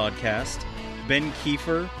Reviews podcast, Ben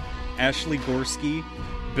Kiefer, Ashley Gorski,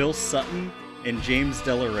 Bill Sutton, and James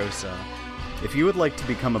De La Rosa. If you would like to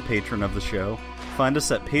become a patron of the show, find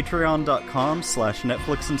us at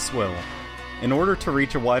patreon.com/Netflix and Swill. In order to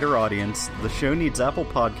reach a wider audience, the show needs Apple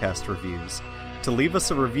Podcast reviews. To leave us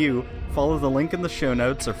a review, follow the link in the show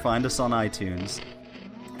notes or find us on iTunes.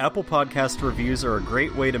 Apple Podcast reviews are a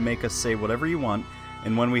great way to make us say whatever you want,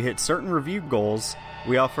 and when we hit certain review goals,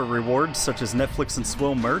 we offer rewards such as Netflix and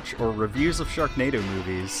Swill merch or reviews of Sharknado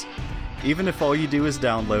movies. Even if all you do is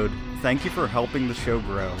download, thank you for helping the show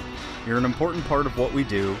grow. You're an important part of what we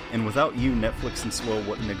do, and without you, Netflix and Swill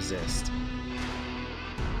wouldn't exist.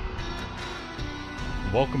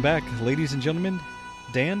 Welcome back, ladies and gentlemen.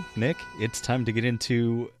 Dan, Nick, it's time to get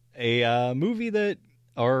into a movie that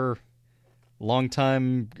our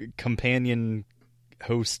longtime companion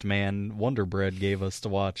host man, Wonder Bread, gave us to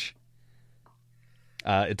watch.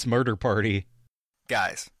 It's Murder Party.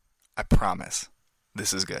 Guys, I promise,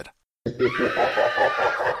 this is good.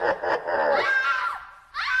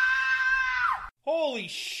 Holy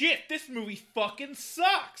shit, this movie fucking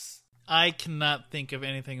sucks! I cannot think of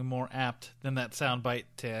anything more apt than that soundbite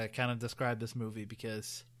to kind of describe this movie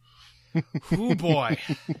because, hoo boy,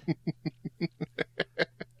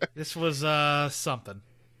 this was something.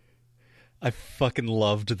 I fucking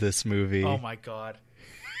loved this movie. Oh my god.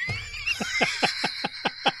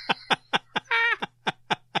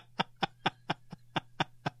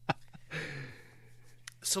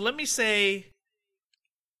 So let me say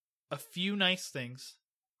a few nice things.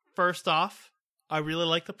 First off, I really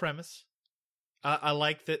like the premise. I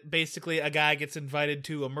like that basically a guy gets invited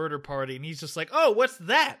to a murder party and he's just like, oh, what's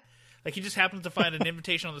that? Like he just happens to find an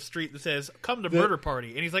invitation on the street that says, come to murder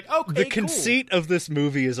party. And he's like, okay, the conceit of this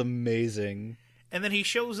movie is amazing. And then he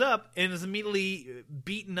shows up and is immediately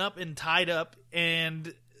beaten up and tied up.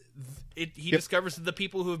 And he discovers that the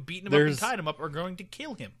people who have beaten him up and tied him up are going to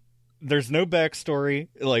kill him. There's no backstory.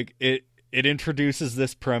 Like it introduces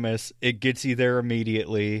this premise. It gets you there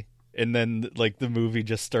immediately. And then like the movie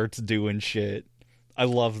just starts doing shit. I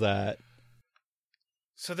love that.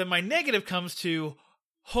 So then my negative comes to,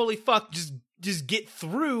 holy fuck, just get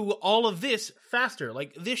through all of this faster.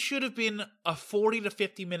 Like this should have been a 40 to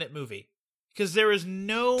 50 minute movie. Because there is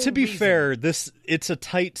no To be reason. fair, it's a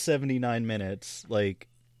tight 79 minutes. Like,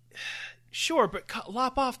 sure, but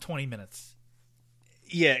lop off 20 minutes.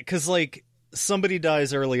 Yeah, because like somebody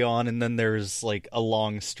dies early on, and then there's like a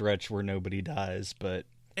long stretch where nobody dies. But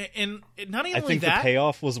and not even I think that, the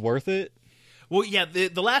payoff was worth it. Well, yeah,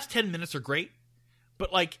 the last 10 minutes are great,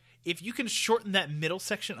 but like if you can shorten that middle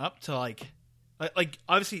section up to like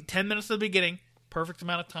obviously 10 minutes at the beginning. Perfect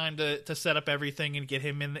amount of time to set up everything and get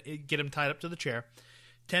him tied up to the chair.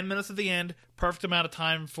 10 minutes at the end, perfect amount of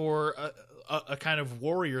time for a kind of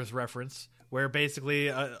Warriors reference, where basically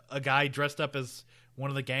a guy dressed up as one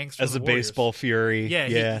of the gangsters as a baseball fury.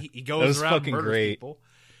 Yeah. He goes that was around fucking and murders great. people.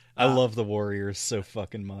 I love the Warriors so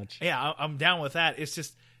fucking much. Yeah, I'm down with that. It's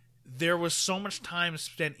just there was so much time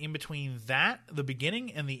spent in between that, the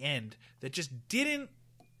beginning, and the end that just didn't.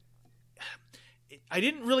 I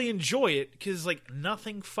didn't really enjoy it because like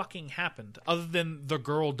nothing fucking happened other than the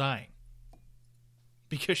girl dying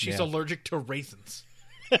because she's allergic to raisins.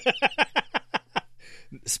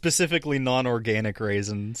 Specifically non-organic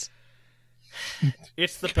raisins.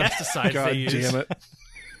 It's the pesticides God they use. damn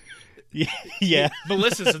it. Yeah.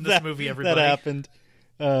 Melissa's in this movie, everybody. That happened.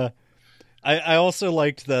 I also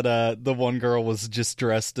liked that the one girl was just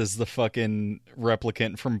dressed as the fucking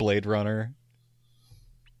replicant from Blade Runner.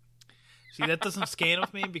 See, that doesn't scan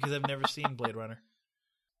with me because I've never seen Blade Runner.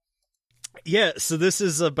 Yeah, so this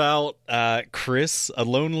is about Chris, a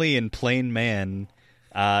lonely and plain man.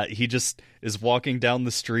 He just is walking down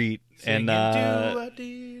the street and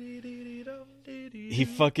he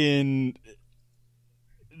fucking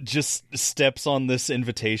just steps on this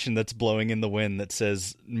invitation that's blowing in the wind that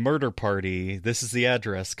says, murder party, this is the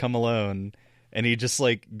address, come alone. And he just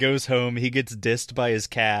like goes home, he gets dissed by his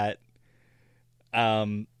cat.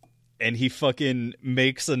 And he fucking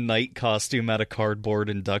makes a night costume out of cardboard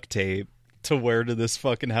and duct tape to wear to this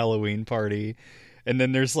fucking Halloween party. And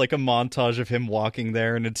then there's like a montage of him walking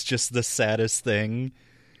there, and it's just the saddest thing.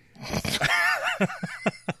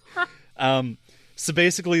 So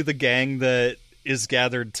basically the gang that is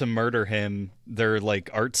gathered to murder him, they're like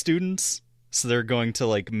art students. So they're going to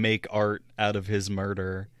like make art out of his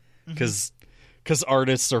murder. Because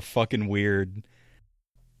artists are fucking weird.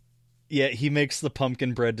 Yeah, he makes the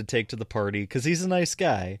pumpkin bread to take to the party because he's a nice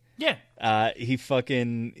guy. Yeah. He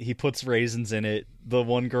puts raisins in it. The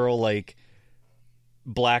one girl like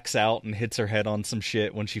blacks out and hits her head on some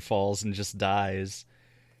shit when she falls and just dies.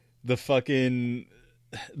 The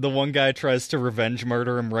one guy tries to revenge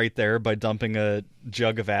murder him right there by dumping a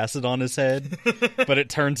jug of acid on his head, but it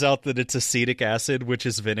turns out that it's acetic acid, which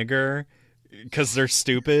is vinegar, because they're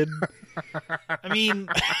stupid. I mean,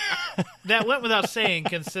 that went without saying,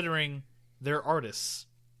 considering they're artists.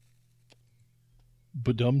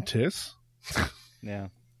 Badum tis. Yeah.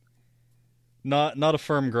 Not a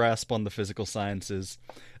firm grasp on the physical sciences.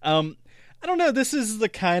 I don't know. This is the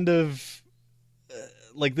kind of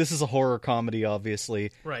like this is a horror comedy,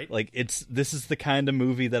 obviously. Right. Like this is the kind of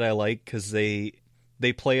movie that I like because they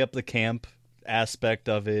play up the camp aspect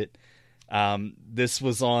of it. This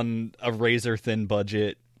was on a razor thin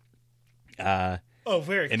budget. Very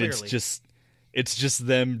clearly. And it's just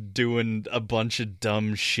them doing a bunch of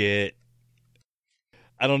dumb shit.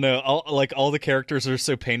 I don't know. All the characters are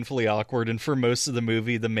so painfully awkward, and for most of the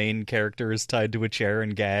movie, the main character is tied to a chair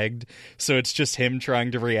and gagged. So it's just him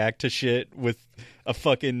trying to react to shit with a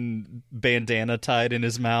fucking bandana tied in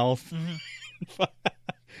his mouth. Mm-hmm.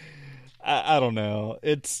 I don't know.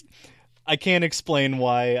 I can't explain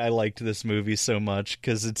why I liked this movie so much,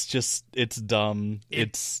 because it's dumb.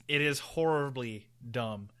 It is horribly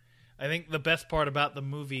dumb. I think the best part about the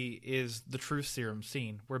movie is the truth serum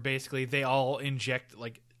scene, where basically they all inject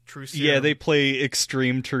like truth serum. Yeah, they play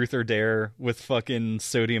extreme truth or dare with fucking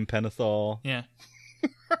sodium pentothal. Yeah.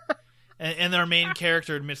 and their main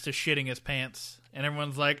character admits to shitting his pants, and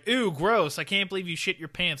everyone's like, "Ooh, gross! I can't believe you shit your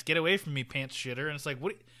pants. Get away from me, pants shitter!" And it's like,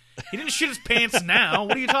 what? He didn't shit his pants now.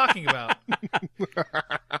 What are you talking about?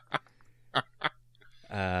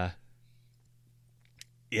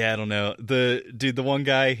 Yeah, I don't know. The one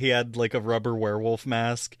guy, he had like a rubber werewolf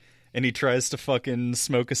mask, and he tries to fucking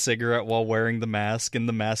smoke a cigarette while wearing the mask, and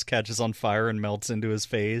the mask catches on fire and melts into his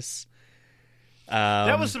face.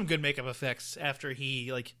 That was some good makeup effects after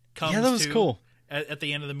he like comes. Yeah, that was cool. At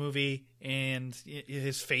the end of the movie, and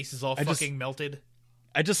his face is all fucking melted.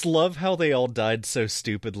 I just love how they all died so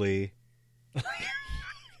stupidly.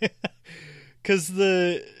 Because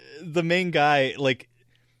the main guy, like,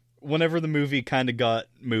 whenever the movie kind of got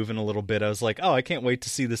moving a little bit, I was like, oh, I can't wait to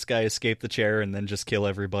see this guy escape the chair and then just kill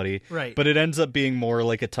everybody. Right. But it ends up being more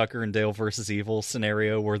like a Tucker and Dale versus Evil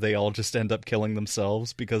scenario where they all just end up killing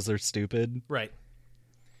themselves because they're stupid. Right.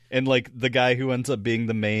 And, like, the guy who ends up being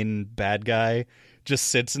the main bad guy just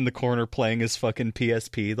sits in the corner playing his fucking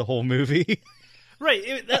PSP the whole movie.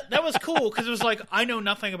 Right. That was cool because it was like, I know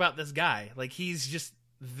nothing about this guy. Like, he just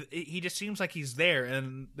seems like he's there,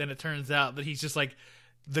 and then it turns out that he's just like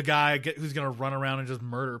the guy who's going to run around and just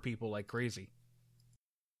murder people like crazy.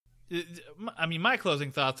 I mean, my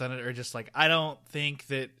closing thoughts on it are just like, I don't think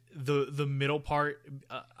that the middle part,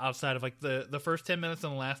 outside of like the first 10 minutes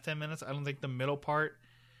and the last 10 minutes, I don't think the middle part,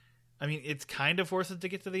 I mean, it's kind of forced to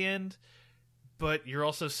get to the end, but you're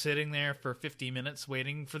also sitting there for 50 minutes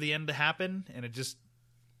waiting for the end to happen, and it just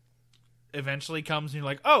eventually comes, and you're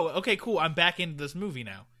like, oh, okay, cool, I'm back into this movie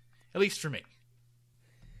now. At least for me.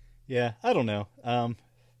 Yeah, I don't know.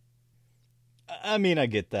 I mean, I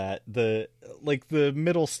get that. The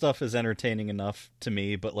middle stuff is entertaining enough to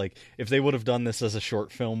me, but like if they would have done this as a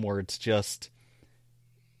short film where it's just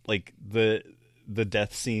like the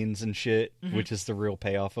death scenes and shit, mm-hmm. which is the real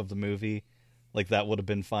payoff of the movie, like that would have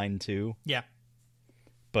been fine too. Yeah.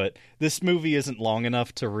 But this movie isn't long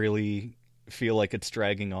enough to really feel like it's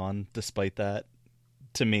dragging on, despite that,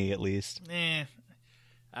 to me at least.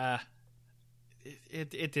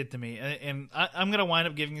 It did to me, and I'm gonna wind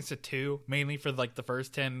up giving this a 2, mainly for like the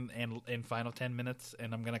first 10 and final 10 minutes,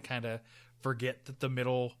 and I'm gonna kind of forget that the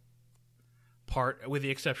middle part, with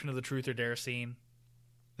the exception of the truth or dare scene,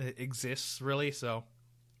 exists really. So,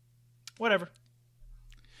 whatever.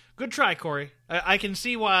 Good try, Corey. I can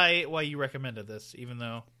see why you recommended this, even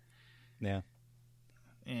though. Yeah.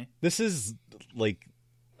 This is like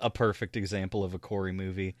a perfect example of a Corey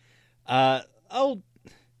movie. I'll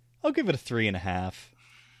give it a 3.5.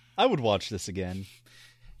 I would watch this again.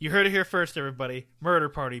 You heard it here first, everybody. Murder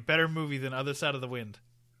Party, better movie than Other Side of the Wind.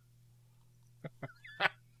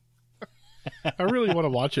 I really want to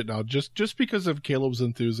watch it now, just because of Caleb's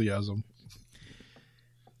enthusiasm.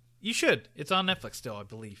 You should. It's on Netflix still, I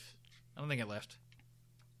believe. I don't think it left.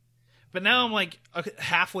 But now I'm like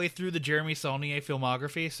halfway through the Jeremy Saulnier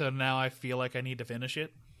filmography, so now I feel like I need to finish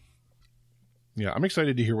it. Yeah, I'm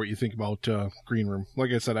excited to hear what you think about Green Room.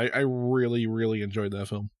 Like I said, I really, really enjoyed that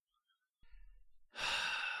film.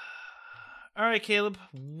 All right, Caleb,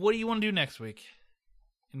 what do you want to do next week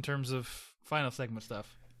in terms of final segment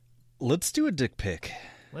stuff? Let's do a dick pic.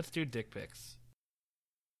 Let's do dick pics.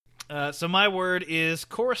 So my word is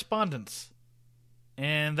correspondence.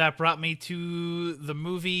 And that brought me to the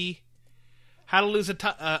movie How to Lose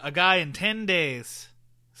a Guy in 10 Days,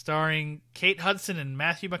 starring Kate Hudson and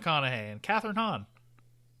Matthew McConaughey and Katherine Hahn.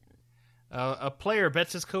 A player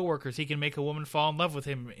bets his coworkers he can make a woman fall in love with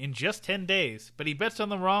him in just 10 days, but he bets on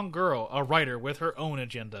the wrong girl, a writer with her own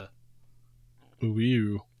agenda. Ooh,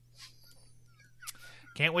 ew.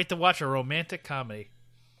 Can't wait to watch a romantic comedy.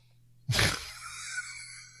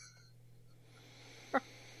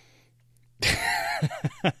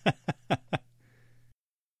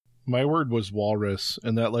 My word was walrus,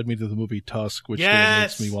 and that led me to the movie Tusk, which Dan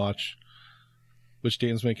Yes! makes me watch. Which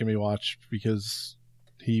Dan's making me watch because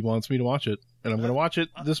he wants me to watch it, and I'm going to watch it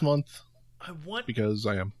this month I want because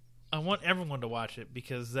I am. I want everyone to watch it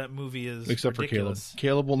because that movie is Except ridiculous. for Caleb.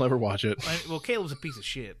 Caleb will never watch it. Well, Caleb's a piece of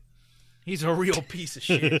shit. He's a real piece of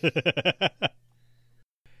shit.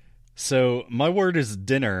 So my word is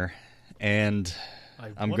dinner, and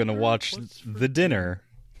I'm going to watch The Dinner.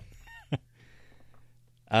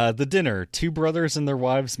 The Dinner. Two brothers and their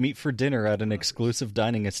wives meet for dinner at an exclusive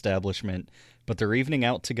dining establishment, but their evening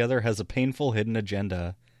out together has a painful hidden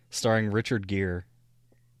agenda. Starring Richard Gere.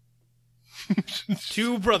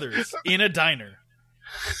 Two brothers in a diner.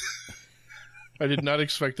 I did not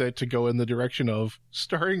expect that to go in the direction of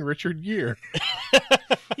starring Richard Gere.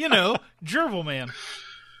 You know, Gerbil Man.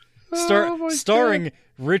 Starring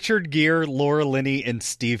Richard Gere, Laura Linney, and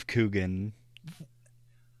Steve Coogan.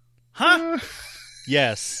 Huh?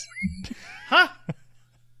 Yes. Huh?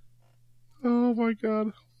 Oh my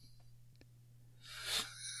god.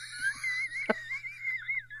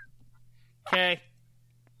 Okay.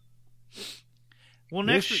 Well,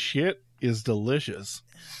 This next shit is delicious.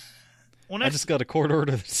 well, I next just got a court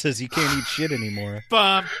order that says you can't eat shit anymore.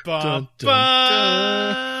 Bum, bum, Dun, dun,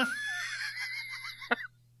 bum.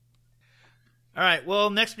 All right. Well,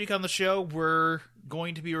 next week on the show, we're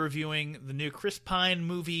going to be reviewing the new Chris Pine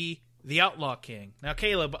movie, The Outlaw King. Now,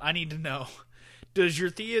 Caleb, I need to know: does your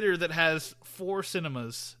theater that has 4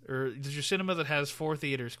 cinemas, or does your cinema that has 4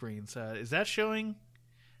 theater screens, is that showing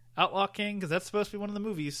Outlaw King? Because that's supposed to be one of the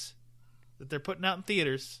movies that they're putting out in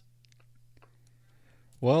theaters.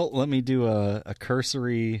 Well, let me do a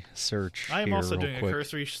cursory search. I am here also real doing quick. a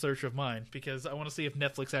cursory search of mine because I want to see if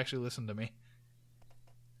Netflix actually listened to me.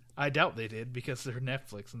 I doubt they did because they're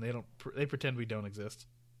Netflix and they pretend we don't exist.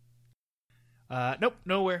 Nope,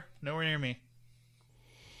 nowhere near me.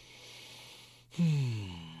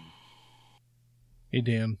 Hey,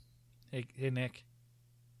 Dan. Hey Nick.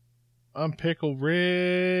 I'm Pickle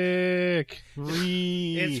Rick.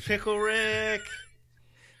 It's Pickle Rick.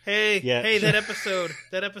 Hey, Yeah. hey, that episode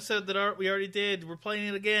that we already did. We're playing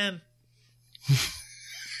it again.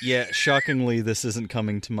 Yeah, shockingly, this isn't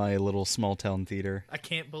coming to my little small town theater. I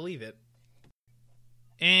can't believe it.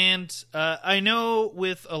 And I know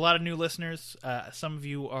with a lot of new listeners, some of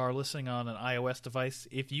you are listening on an iOS device.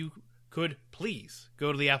 If you could please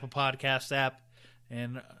go to the Apple Podcasts app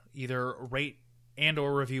and either rate and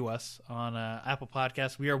or review us on Apple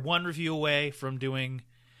Podcasts. We are one review away from doing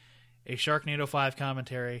a Sharknado 5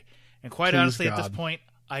 commentary. And quite Please, honestly, at this God. point,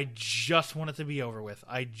 I just want it to be over with.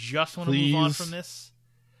 I just want to move on Please. from this.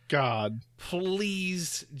 God.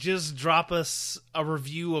 Please just drop us a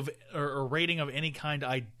review of or a rating of any kind.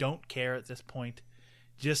 I don't care at this point.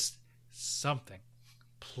 Just something.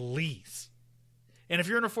 Please. And if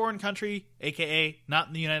you're in a foreign country, aka not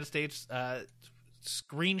in the United States,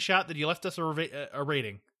 screenshot that you left us a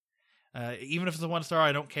rating. Even if it's a 1-star,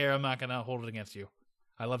 I don't care. I'm not going to hold it against you.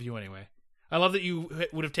 I love you anyway. I love that you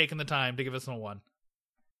would have taken the time to give us a 1.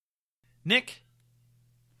 Nick,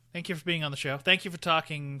 thank you for being on the show. Thank you for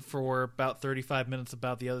talking for about 35 minutes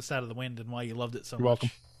about The Other Side of the Wind and why you loved it so You're much.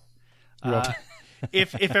 welcome. You're welcome.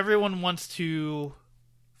 If everyone wants to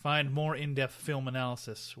find more in-depth film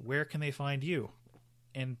analysis, where can they find you?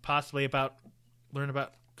 And possibly learn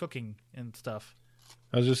about cooking and stuff.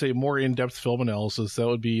 I was going to say more in-depth film analysis. That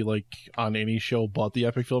would be like on any show but the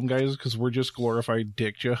Epic Film Guys because we're just glorified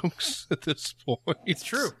dick jokes at this point. It's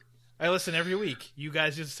true. I listen every week. You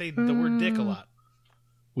guys just say the word dick a lot.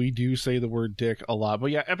 We do say the word dick a lot.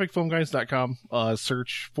 But yeah, epicfilmguys.com.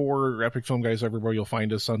 Search for Epic Film Guys everywhere. You'll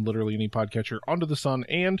find us on literally any podcatcher under the sun.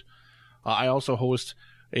 And I also host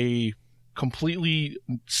a completely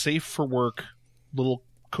safe for work little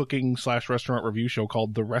cooking / restaurant review show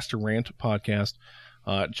called The Restaurant Podcast.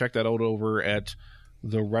 Check that out over at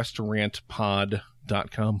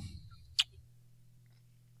therestaurantpod.com.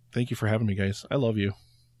 Thank you for having me, guys. I love you.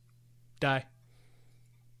 Die.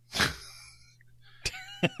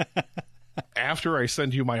 After I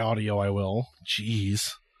send you my audio, I will.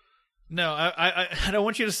 Jeez. No, I don't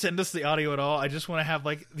want you to send us the audio at all. I just want to have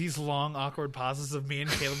like these long, awkward pauses of me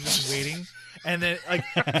and Caleb just waiting, and then like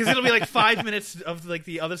because it'll be like 5 minutes of like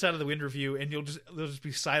the Other Side of the Wind review, and there'll just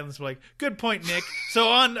be silence. We're like, good point, Nick. So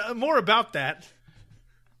on more about that.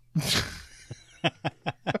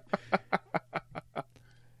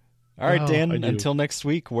 All right, Oh, I Dan, do. until next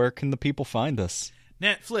week, where can the people find us?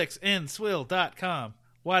 Netflixandswill.com.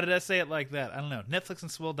 Why did I say it like that? I don't know.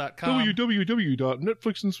 Netflixandswill.com.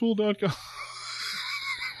 www.netflixandswill.com.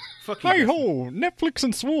 Fuck you. Hi Justin. ho, Netflix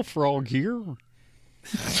and Swole Frog here.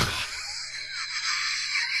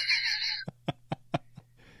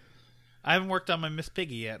 I haven't worked on my Miss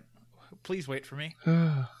Piggy yet. Please wait for me.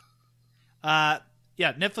 Yeah,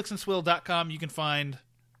 netflixandswill.com. You can find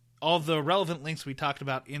all the relevant links we talked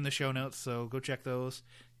about in the show notes, so go check those.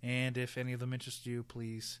 And if any of them interest you,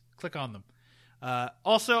 please click on them.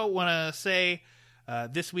 Also, want to say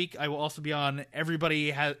this week I will also be on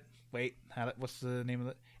what's the name of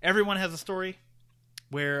it? Everyone Has a Story,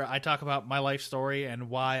 where I talk about my life story and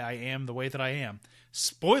why I am the way that I am.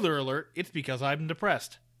 Spoiler alert, it's because I'm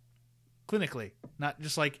depressed. Clinically. Not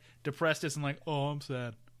just like depressed isn't like, oh, I'm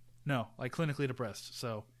sad. No, like clinically depressed.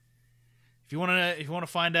 So if you want to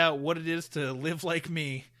find out what it is to live like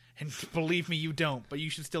me, and believe me, you don't, but you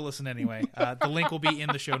should still listen anyway. The link will be in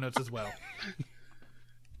the show notes as well.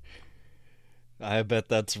 I bet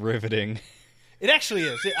that's riveting. It actually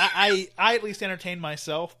is. I at least entertain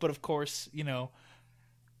myself, but of course,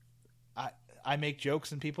 I make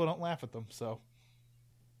jokes and people don't laugh at them. So,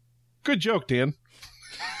 good joke, Dan.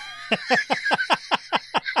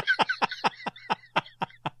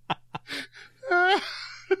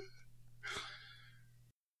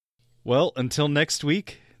 Well, until next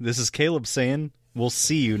week, this is Caleb saying we'll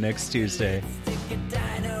see you next Tuesday.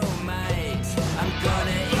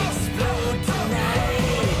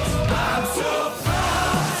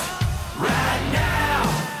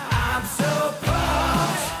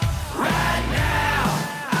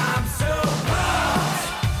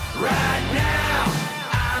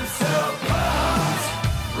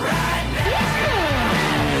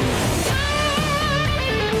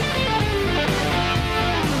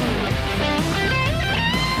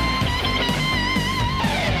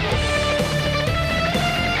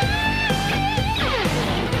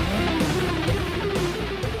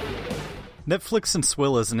 Netflix and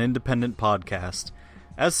Swill is an independent podcast.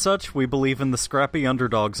 As such, we believe in the scrappy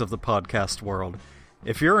underdogs of the podcast world.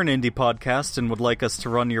 If you're an indie podcast and would like us to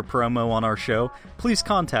run your promo on our show, please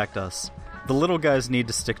contact us. The little guys need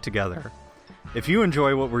to stick together. If you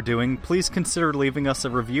enjoy what we're doing, please consider leaving us a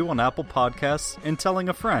review on Apple Podcasts and telling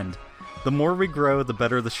a friend. The more we grow, the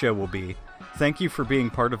better the show will be. Thank you for being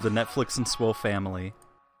part of the Netflix and Swill family.